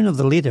tone of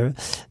the letter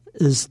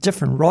is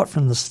different right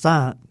from the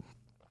start.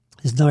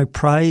 There's no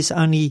praise,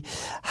 only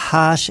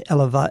harsh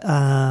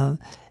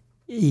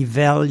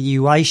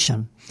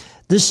evaluation.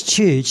 This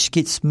church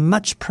gets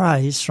much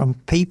praise from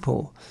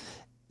people.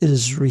 It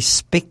is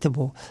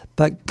respectable,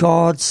 but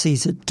God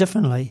sees it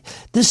differently.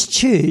 This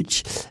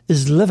church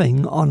is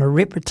living on a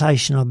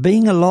reputation of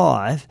being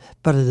alive,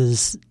 but it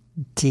is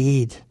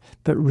dead.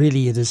 But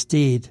really it is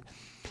dead.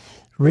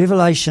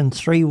 Revelation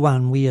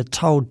 3:1, we are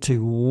told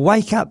to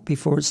wake up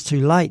before it's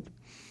too late.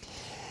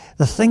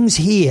 The things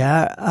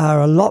here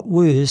are a lot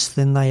worse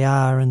than they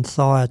are in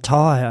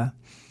Thyatira,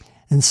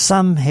 and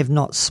some have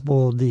not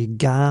spoiled their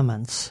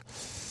garments.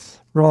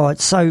 Right,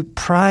 so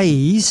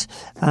praise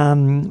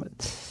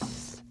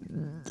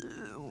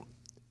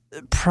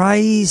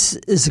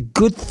is a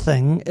good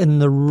thing in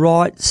the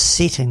right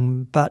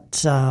setting,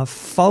 but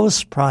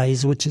false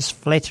praise, which is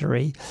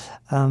flattery,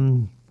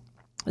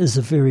 is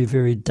a very,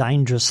 very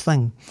dangerous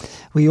thing.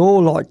 We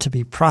all like to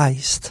be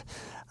praised,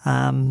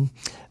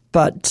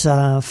 but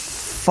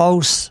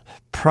false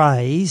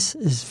praise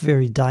is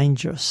very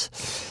dangerous.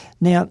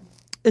 Now,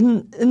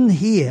 in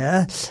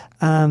here,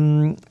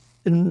 in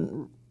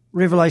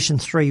Revelation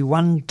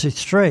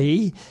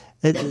 3:1-3,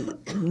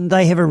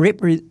 they have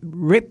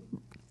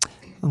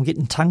I'm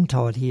getting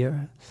tongue-tied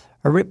here.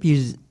 A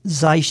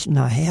reputation,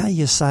 no, how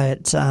you say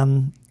it?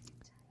 A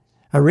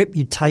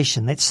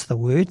reputation, that's the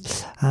word.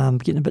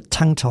 Getting a bit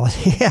tongue-tied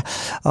here,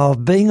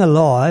 of being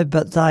alive,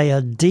 but they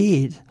are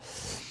dead.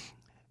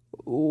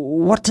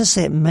 What does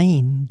that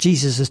mean?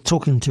 Jesus is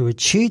talking to a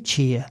church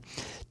here.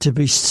 To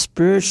be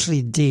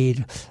spiritually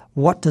dead,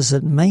 what does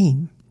it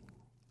mean?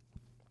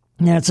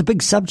 Now, it's a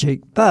big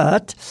subject,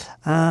 but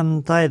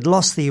they had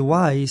lost their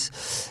ways.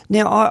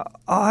 Now,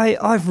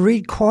 I've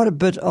read quite a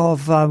bit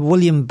of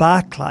William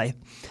Barclay,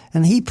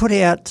 and he put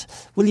out,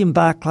 William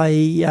Barclay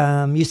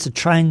used to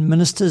train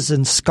ministers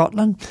in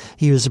Scotland.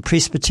 He was a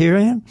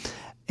Presbyterian,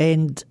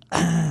 and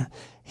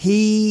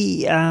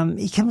he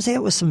comes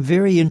out with some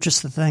very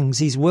interesting things.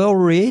 He's well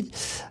read,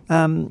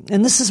 and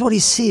this is what he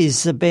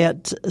says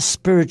about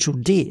spiritual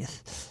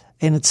death.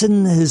 And it's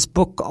in his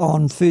book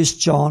on 1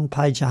 John,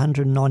 page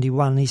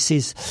 191. He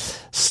says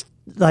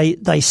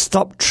they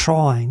stop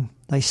trying.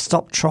 They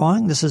stop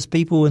trying. This is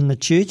people in the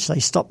church.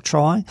 They stop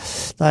trying.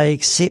 They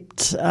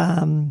accept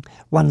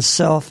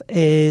oneself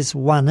as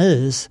one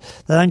is.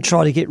 They don't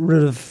try to get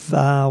rid of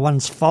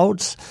one's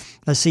faults.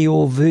 They see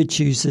all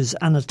virtues as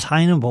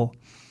unattainable.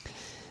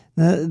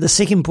 The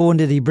second point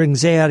that he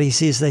brings out, he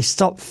says they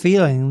stop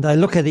feeling. They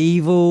look at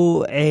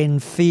evil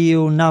and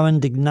feel no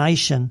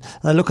indignation.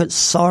 They look at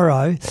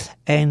sorrow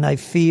and they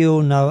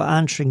feel no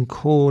answering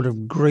chord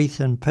of grief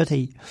and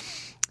pity.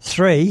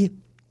 3,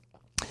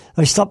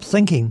 they stop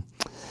thinking.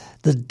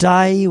 The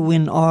day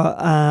when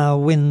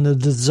the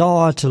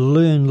desire to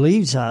learn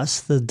leaves us,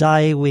 the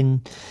day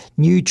when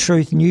new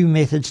truth, new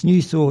methods,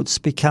 new thoughts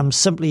become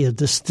simply a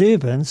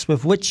disturbance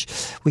with which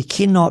we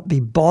cannot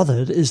be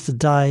bothered, is the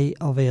day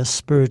of our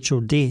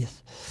spiritual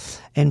death.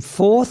 And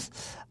 4th,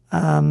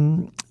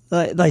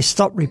 they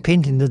stop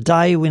repenting. The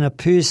day when a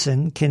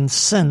person can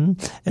sin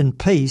in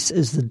peace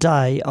is the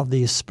day of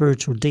their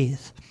spiritual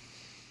death.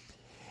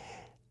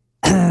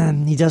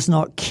 He does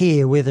not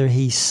care whether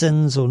he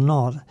sins or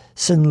not.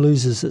 Sin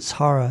loses its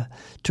horror.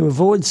 To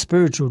avoid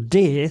spiritual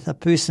death, a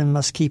person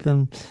must keep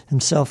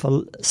himself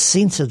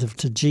sensitive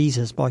to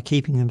Jesus by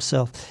keeping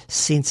himself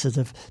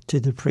sensitive to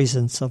the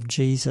presence of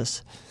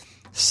Jesus.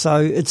 So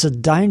it's a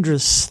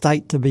dangerous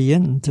state to be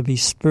in, to be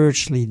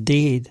spiritually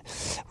dead,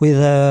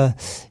 whether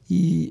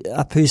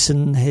a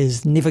person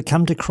has never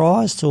come to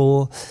Christ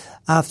or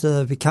after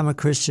they've become a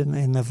Christian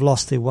and they've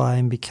lost their way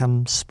and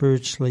become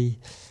spiritually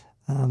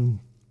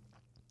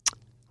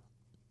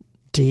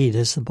dead,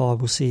 as the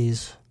Bible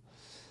says.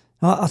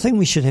 I think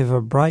we should have a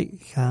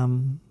break,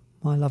 my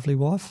lovely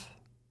wife.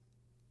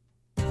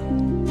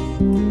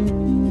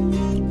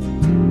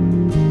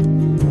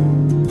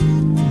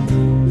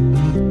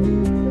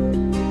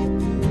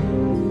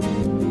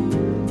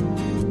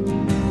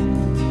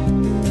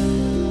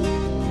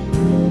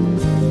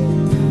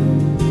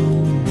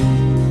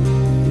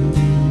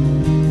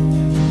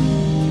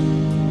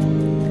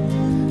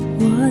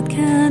 What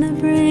can I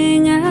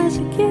bring as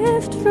a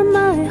gift from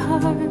my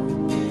heart?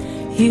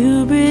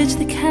 You bridge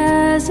the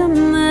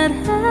chasm that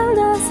held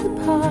us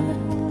apart,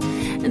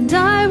 and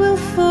I will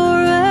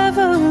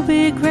forever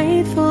be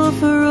grateful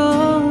for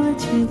all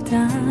that you've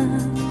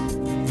done.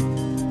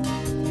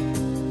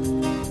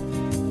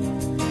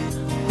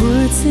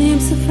 Words seem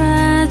so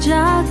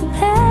fragile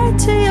compared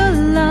to your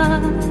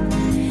love,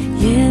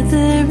 yet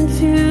they're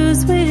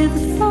infused with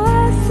the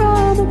fire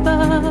from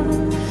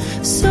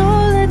above. So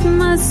let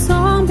my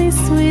song be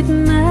sweet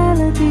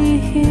melody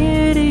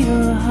here to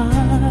your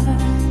heart.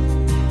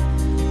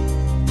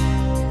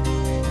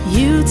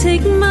 You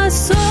take my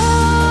soul,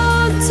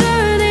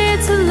 turn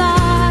it to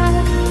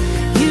life.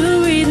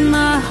 You read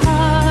my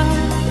heart,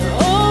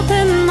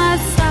 open my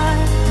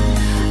sight.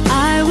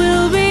 I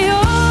will be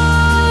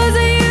yours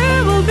and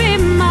you will be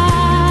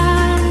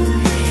mine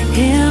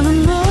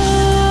evermore.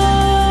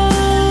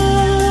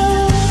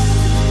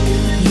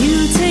 You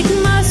take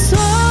my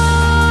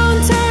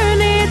soul,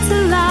 turn it to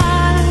life.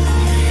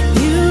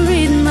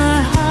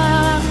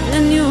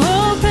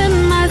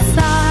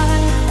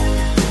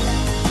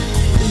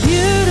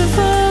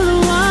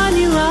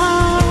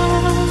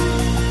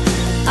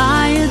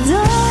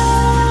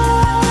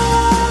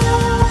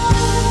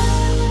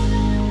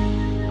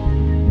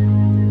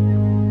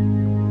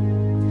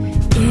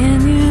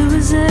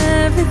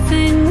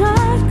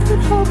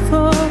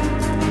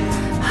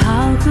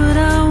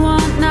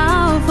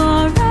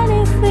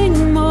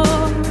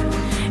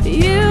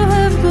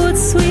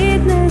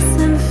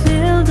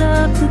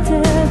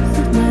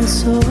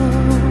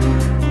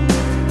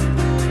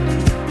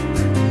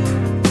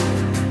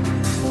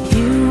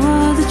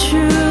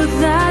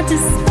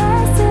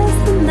 disperses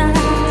the night.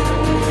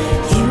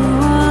 You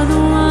are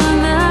the one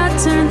that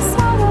turns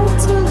sorrow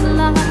to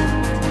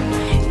light.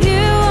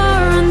 You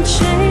are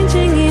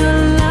unchanging, your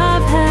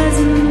love has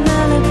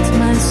enveloped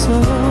my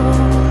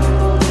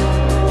soul.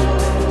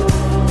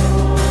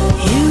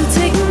 You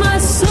take my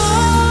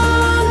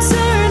soul,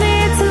 turn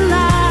it to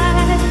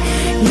light.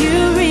 You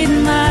read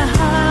my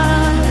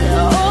heart,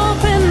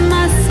 open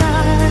my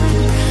sight.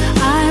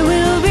 I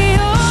will be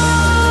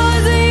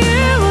yours,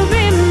 you will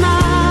be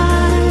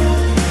mine,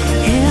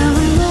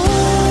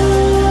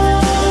 evermore.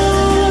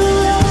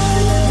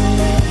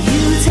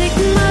 You take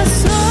my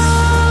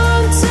soul,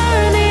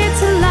 turn it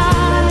to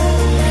light.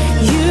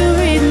 You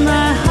read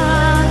my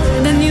heart,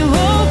 and you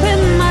open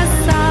my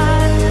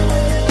sight.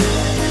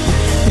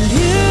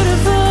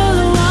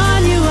 Beautiful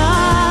one you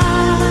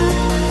are,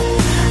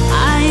 I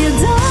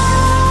adore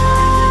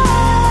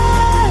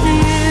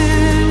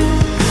you,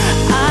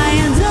 I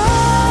adore.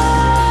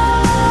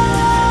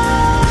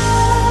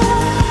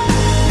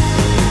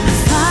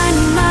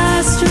 Finding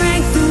my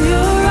strength in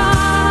your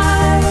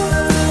eyes,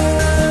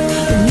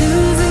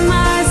 losing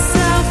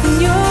myself in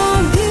your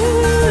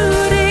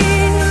beauty.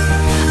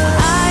 I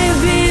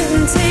have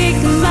been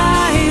taken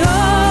by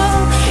all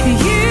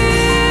you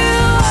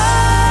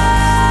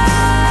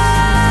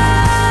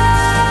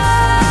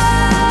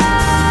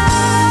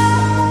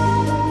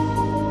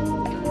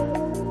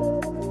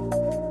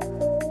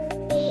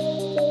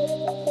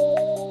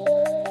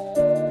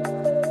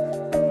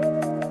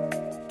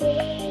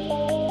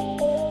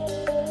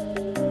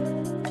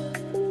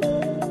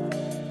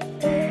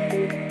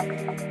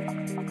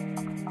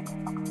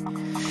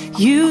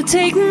You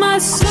take my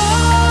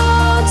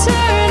soul,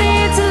 turn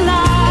it to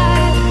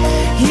light.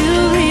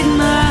 You read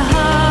my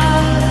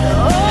heart,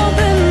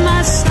 open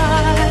my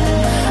sight.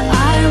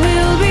 I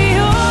will be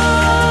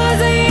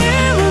yours,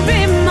 you will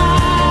be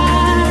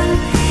mine,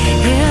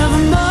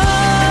 evermore.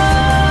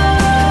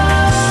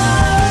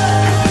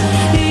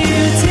 You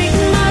take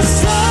my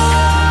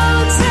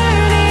soul,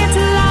 turn it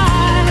to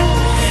light.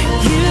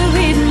 You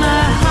read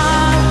my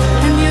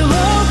heart, and you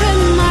open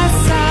my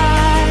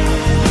sight.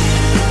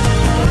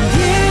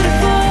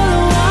 Beautiful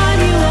one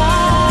you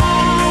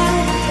are,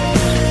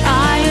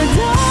 I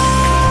adore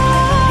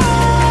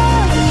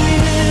you,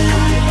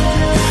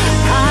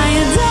 I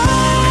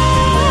adore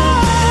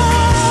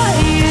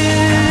you,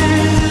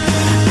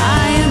 I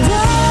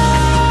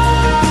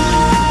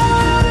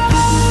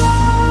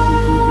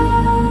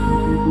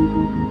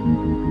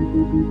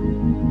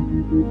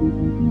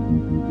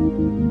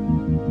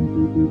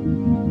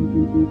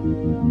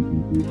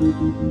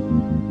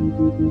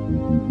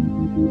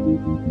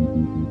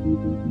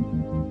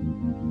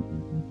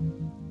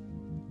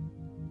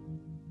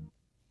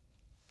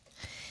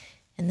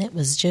And that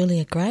was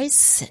Julia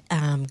Grace.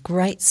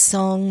 Great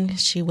song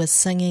she was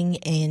singing,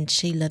 and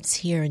she lives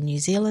here in New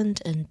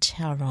Zealand in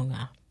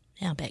Tauranga.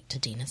 Now back to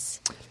Dennis.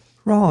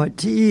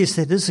 Right, yes,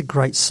 that is a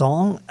great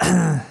song.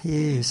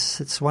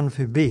 Yes, it's one of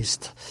her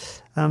best.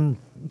 Now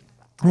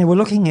we're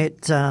looking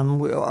at,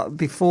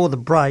 before the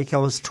break, I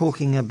was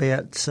talking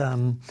about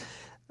a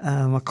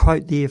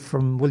quote there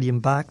from William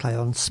Barclay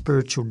on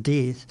spiritual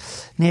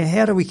death. Now,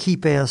 how do we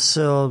keep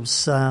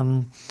ourselves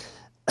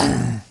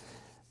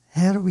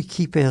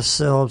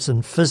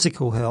in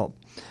physical health?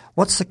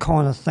 What's the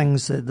kind of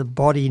things that the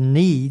body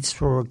needs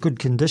for a good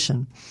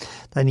condition?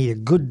 They need a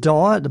good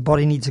diet. The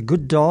body needs a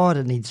good diet.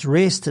 It needs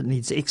rest. It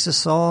needs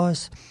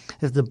exercise.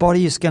 If the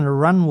body is going to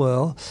run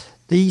well,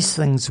 these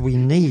things we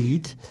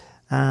need.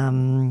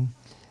 We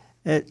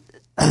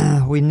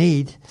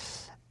need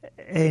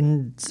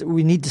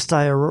to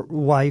stay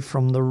away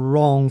from the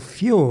wrong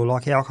fuel,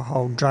 like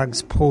alcohol,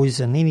 drugs,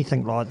 poison,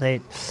 anything like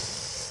that.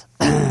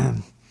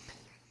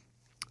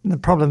 The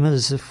problem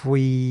is if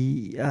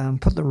we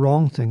put the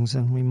wrong things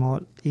in, we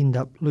might end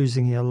up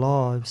losing our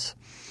lives.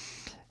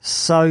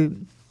 So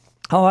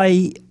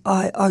I've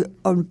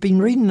been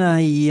reading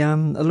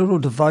a little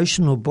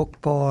devotional book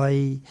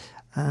by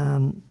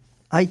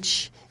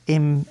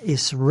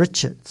H.M.S.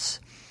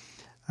 Richards,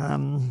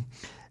 and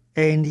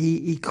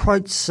he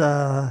quotes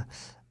here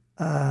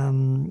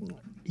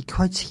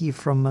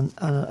from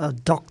a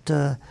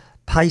Dr.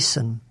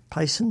 Payson.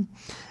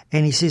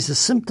 And he says the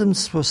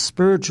symptoms for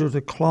spiritual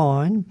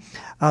decline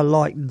are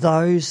like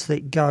those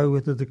that go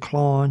with the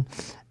decline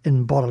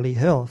in bodily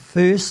health.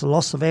 First,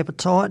 loss of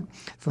appetite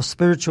for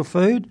spiritual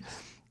food,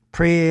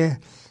 prayer,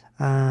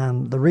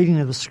 the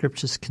reading of the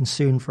scriptures,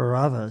 concern for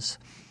others.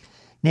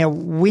 Now,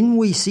 when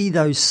we see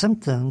those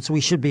symptoms, we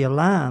should be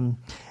alarmed.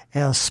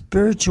 Our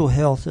spiritual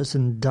health is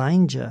in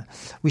danger.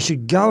 We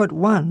should go at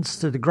once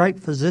to the great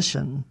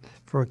physician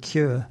for a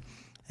cure,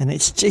 and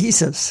it's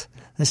Jesus.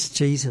 It's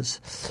Jesus.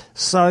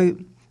 So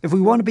if we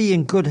want to be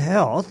in good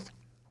health,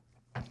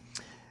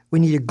 we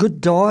need a good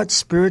diet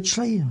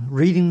spiritually,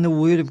 reading the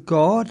Word of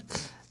God,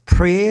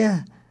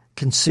 prayer,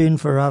 concern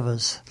for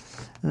others.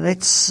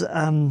 That's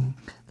the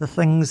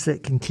things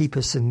that can keep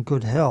us in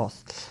good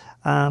health.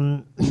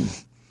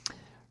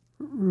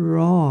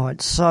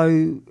 Right,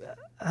 so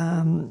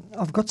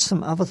I've got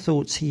some other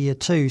thoughts here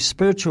too.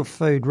 Spiritual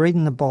food,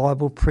 reading the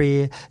Bible,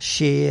 prayer,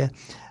 share,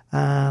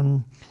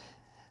 The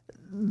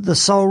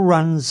soul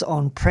runs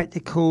on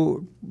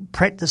practical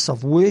practice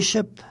of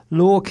worship,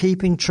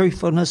 law-keeping,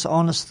 truthfulness,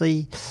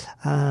 honesty,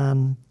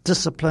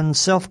 discipline,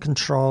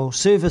 self-control,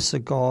 service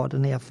of God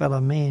and our fellow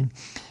man.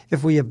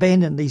 If we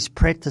abandon these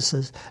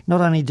practices,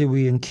 not only do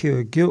we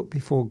incur guilt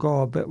before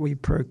God, but we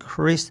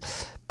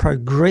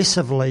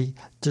progressively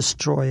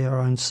destroy our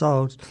own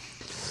souls.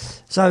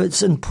 So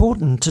it's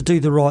important to do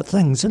the right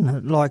things, isn't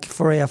it? Like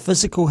for our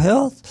physical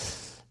health,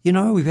 we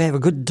have a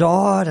good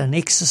diet and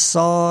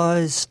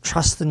exercise,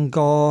 trust in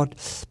God,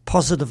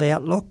 positive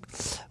outlook.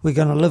 We're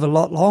going to live a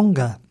lot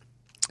longer.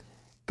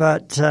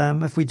 But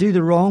if we do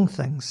the wrong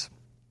things.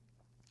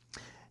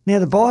 Now,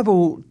 the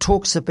Bible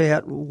talks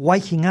about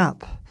waking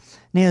up.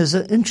 Now, there's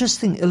an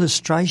interesting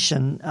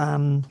illustration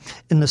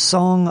in the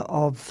Song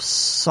of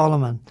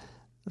Solomon,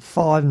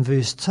 5 and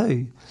verse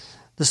 2.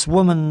 This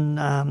woman,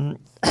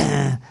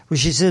 where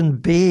she's in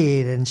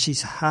bed and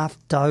she's half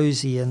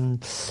dozy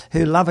and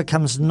her lover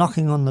comes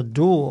knocking on the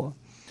door.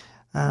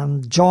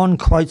 John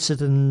quotes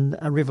it in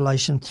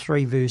Revelation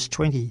 3 verse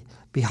 20.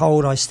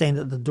 Behold, I stand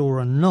at the door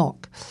and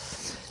knock.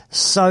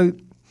 So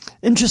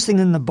interesting,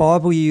 in the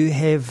Bible you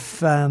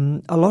have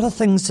a lot of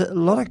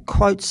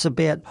quotes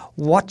about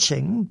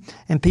watching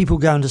and people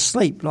going to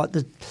sleep. Like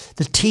the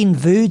 10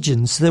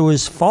 virgins, there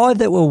was 5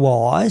 that were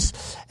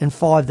wise and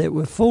 5 that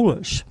were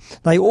foolish.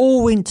 They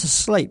all went to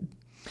sleep.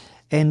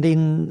 And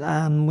then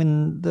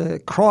when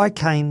the cry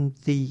came,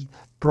 the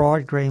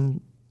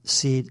bridegroom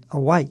said,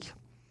 awake.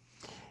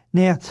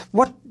 Now,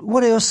 what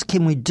else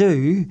can we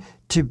do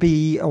to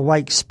be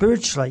awake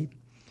spiritually?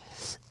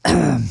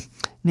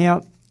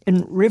 Now,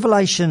 in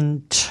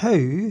Revelation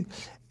 2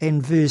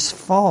 and verse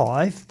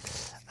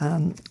 5,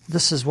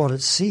 this is what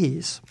it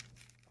says.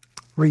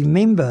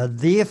 Remember,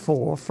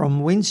 therefore, from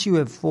whence you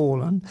have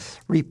fallen,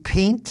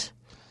 repent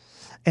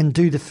and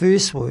do the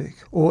first work,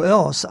 or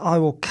else I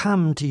will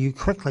come to you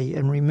quickly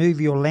and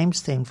remove your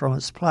lampstand from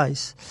its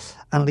place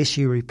unless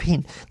you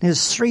repent. Now,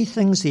 there's 3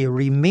 things there.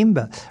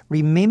 Remember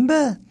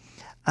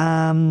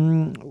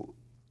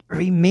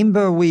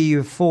where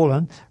you've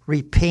fallen.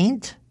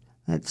 Repent,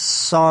 that's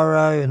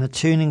sorrow and a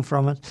turning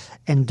from it,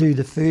 and do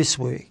the first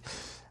work.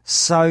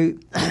 So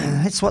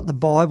that's what the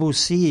Bible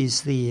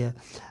says there,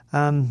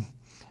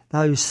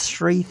 those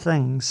 3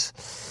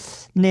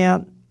 things.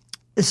 Now,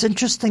 it's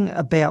interesting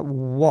about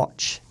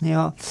watch.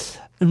 Now,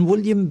 in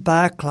William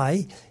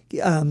Barclay,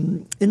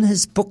 in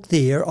his book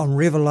there on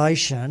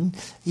Revelation,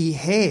 he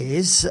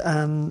has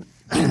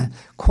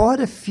quite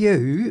a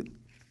few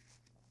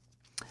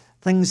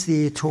things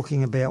there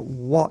talking about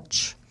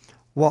watch,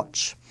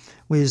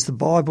 whereas the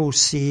Bible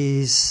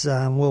says,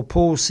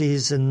 Paul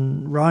says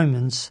in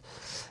Romans,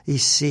 he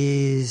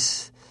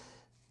says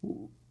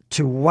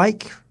to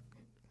wake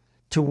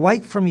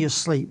from your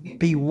sleep,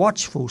 be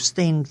watchful,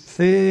 stand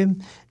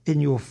firm in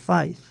your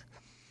faith.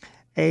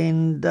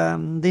 And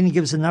then he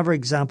gives another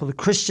example. The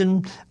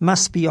Christian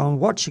must be on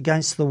watch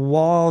against the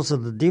wiles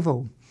of the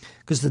devil,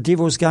 because the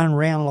devil's going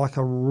around like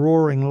a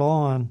roaring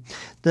lion.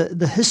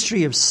 The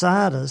history of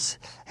Sardis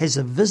has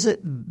a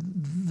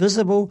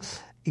visible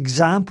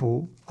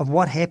example of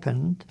what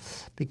happened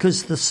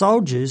because the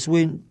soldiers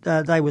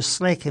they were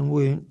slack and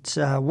weren't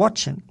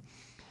watching.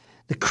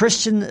 The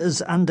Christian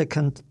is under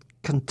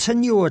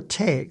continual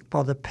attack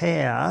by the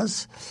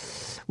powers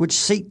which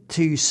seek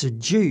to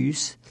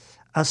seduce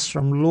us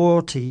from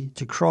loyalty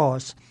to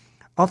Christ.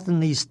 Often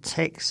these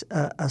attacks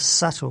are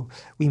subtle.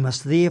 We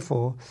must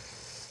therefore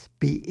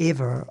be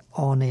ever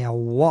on our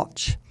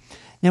watch.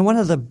 Now, one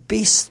of the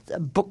best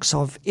books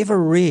I've ever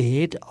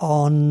read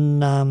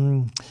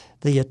on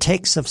the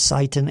attacks of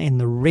Satan and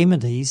the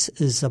remedies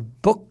is a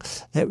book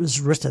that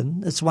was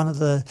written. It's one of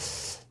the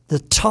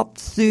top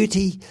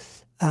 30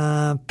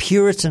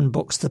 Puritan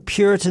books. The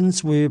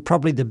Puritans were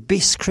probably the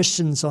best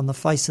Christians on the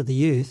face of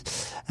the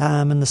earth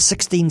in the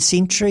 16th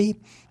century,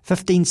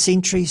 15th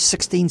century,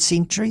 16th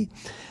century.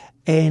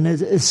 And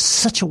it is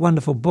such a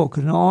wonderful book.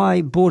 And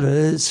I bought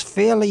it. It's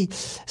fairly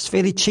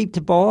cheap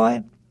to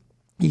buy.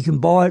 You can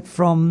buy it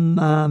from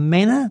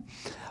Manor,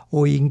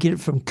 or you can get it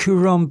from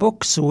Koorong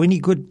Books or any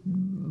good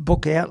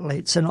book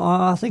outlets. And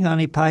I think I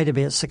only paid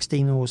about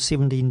 $16 or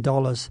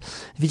 $17.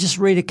 If you just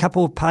read a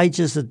couple of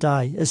pages a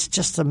day, it's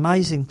just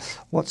amazing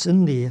what's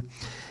in there.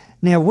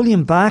 Now,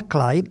 William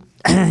Barclay,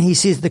 he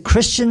says, the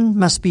Christian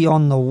must be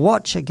on the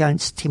watch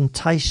against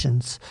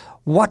temptations.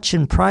 Watch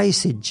and pray,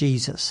 said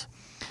Jesus.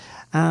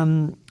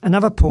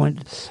 Another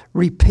point,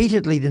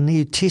 repeatedly the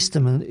New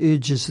Testament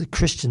urges the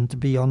Christian to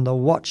be on the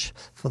watch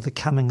for the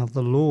coming of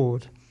the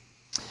Lord.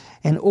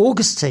 And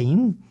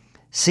Augustine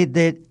said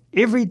that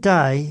every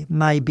day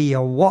may be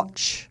a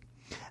watch.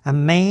 A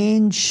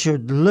man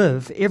should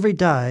live every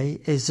day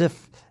as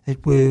if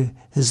it were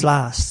his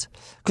last.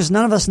 Because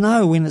none of us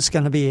know when it's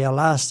going to be our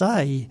last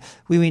day.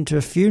 We went to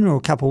a funeral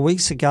a couple of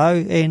weeks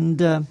ago, and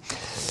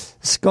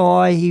this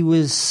guy, he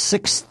was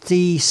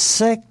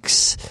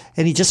 66,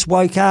 and he just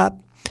woke up,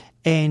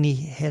 and he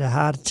had a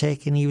heart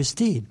attack, and he was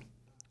dead.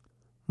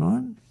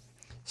 Right?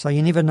 So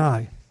you never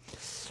know.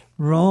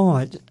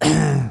 Right.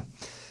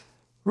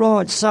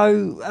 Right,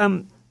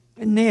 so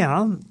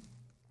now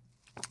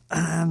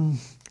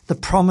the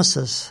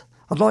promises.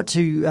 I'd like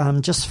to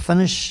just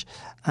finish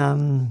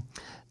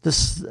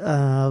this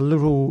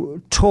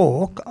little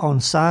talk on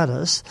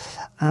Sardis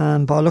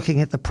by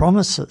looking at the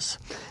promises.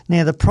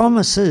 Now, the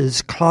promise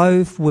is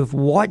clothed with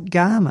white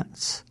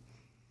garments.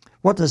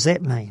 What does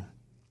that mean?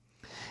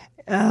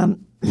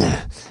 In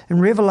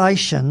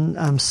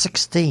Revelation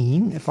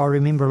 16, if I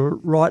remember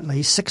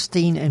rightly,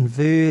 16 and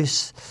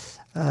verse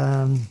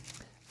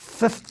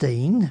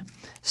 15,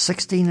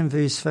 16 and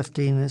verse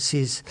 15, it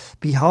says,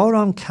 "Behold,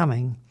 I'm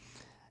coming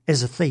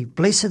as a thief.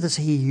 Blessed is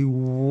he who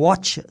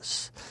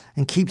watches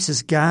and keeps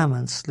his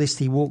garments, lest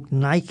he walk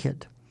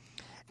naked,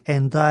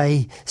 and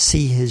they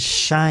see his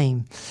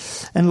shame."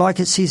 And like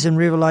it says in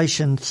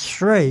Revelation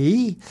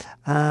 3,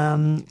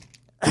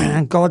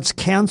 God's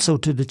counsel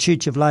to the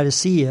church of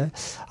Laodicea,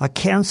 "I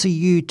counsel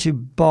you to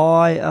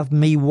buy of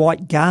me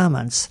white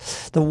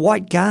garments." The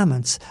white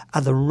garments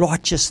are the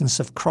righteousness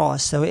of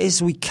Christ. So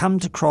as we come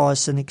to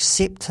Christ and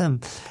accept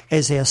him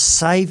as our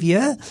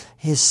Saviour,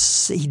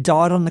 he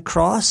died on the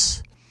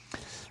cross,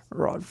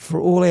 right, for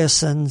all our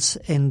sins,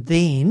 and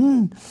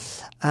then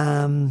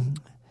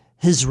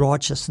his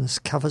righteousness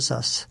covers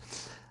us.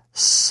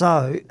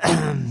 So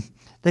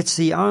that's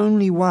the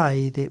only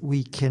way that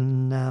we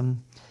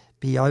can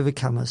be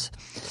overcomers,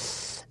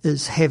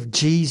 is have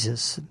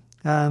Jesus.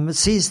 It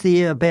says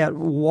there about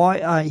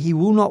why he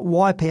will not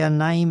wipe our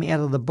name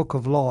out of the book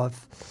of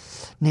life.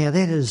 Now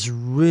that is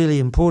really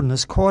important.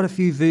 There's quite a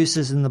few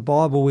verses in the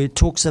Bible where it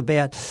talks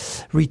about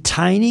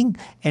retaining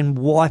and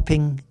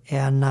wiping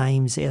our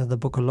names out of the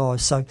book of life.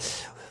 So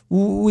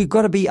we've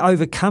got to be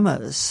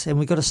overcomers, and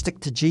we've got to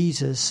stick to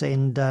Jesus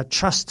and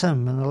trust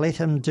him and let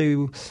him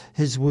do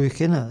his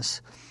work in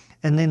us.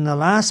 And then the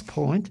last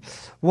point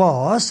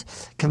was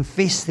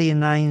confess their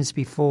names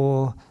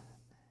before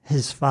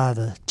his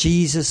Father.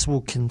 Jesus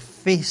will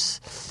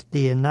confess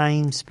their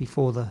names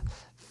before the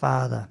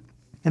Father.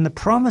 And the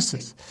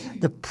promises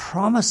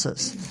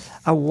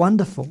are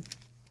wonderful,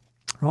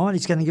 right?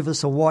 He's going to give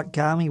us a white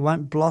garment. He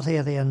won't blot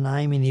out our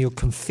name, and he'll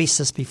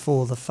confess us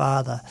before the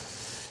Father.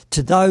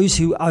 To those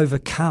who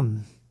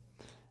overcome.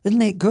 Isn't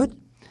that good?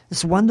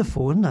 It's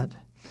wonderful, isn't it?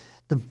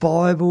 The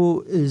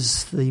Bible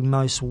is the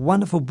most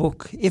wonderful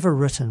book ever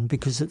written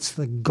because it's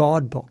the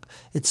God book.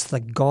 It's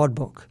the God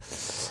book.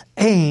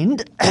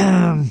 And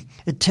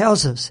it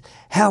tells us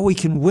how we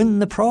can win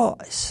the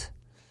prize.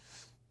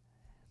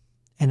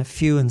 And a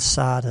few in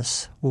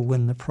Sardis will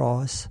win the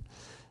prize.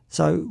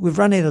 So we've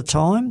run out of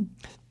time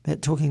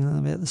about talking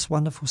about this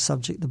wonderful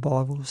subject, the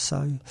Bible.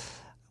 So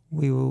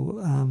we will,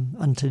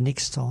 until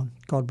next time.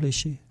 God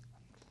bless you.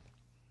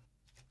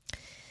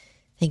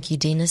 Thank you,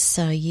 Dennis.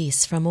 So,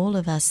 yes, from all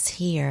of us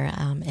here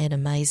at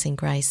Amazing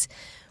Grace,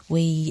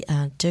 we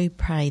do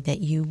pray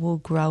that you will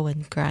grow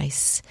in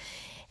grace.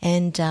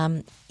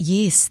 And,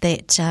 yes,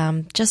 that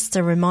just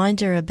a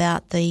reminder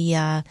about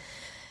the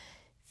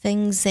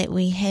things that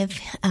we have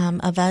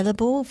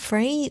available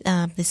free.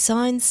 The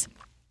signs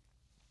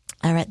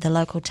are at the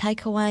local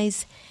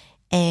takeaways,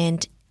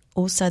 and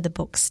also the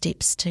book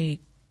Steps to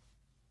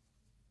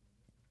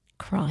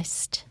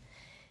Christ.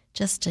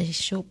 Just a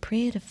short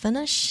prayer to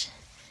finish.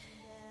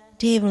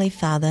 Dear Heavenly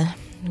Father,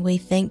 we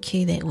thank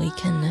you that we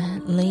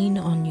can lean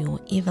on your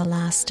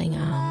everlasting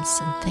arms,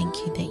 and thank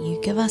you that you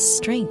give us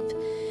strength.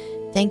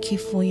 Thank you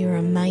for your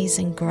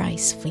amazing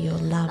grace, for your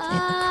love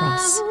at the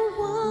cross.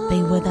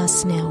 Be with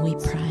us now, we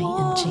pray,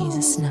 in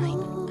Jesus'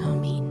 name.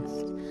 Amen.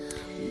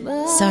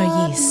 So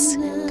yes,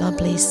 God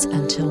bless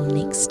until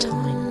next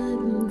time.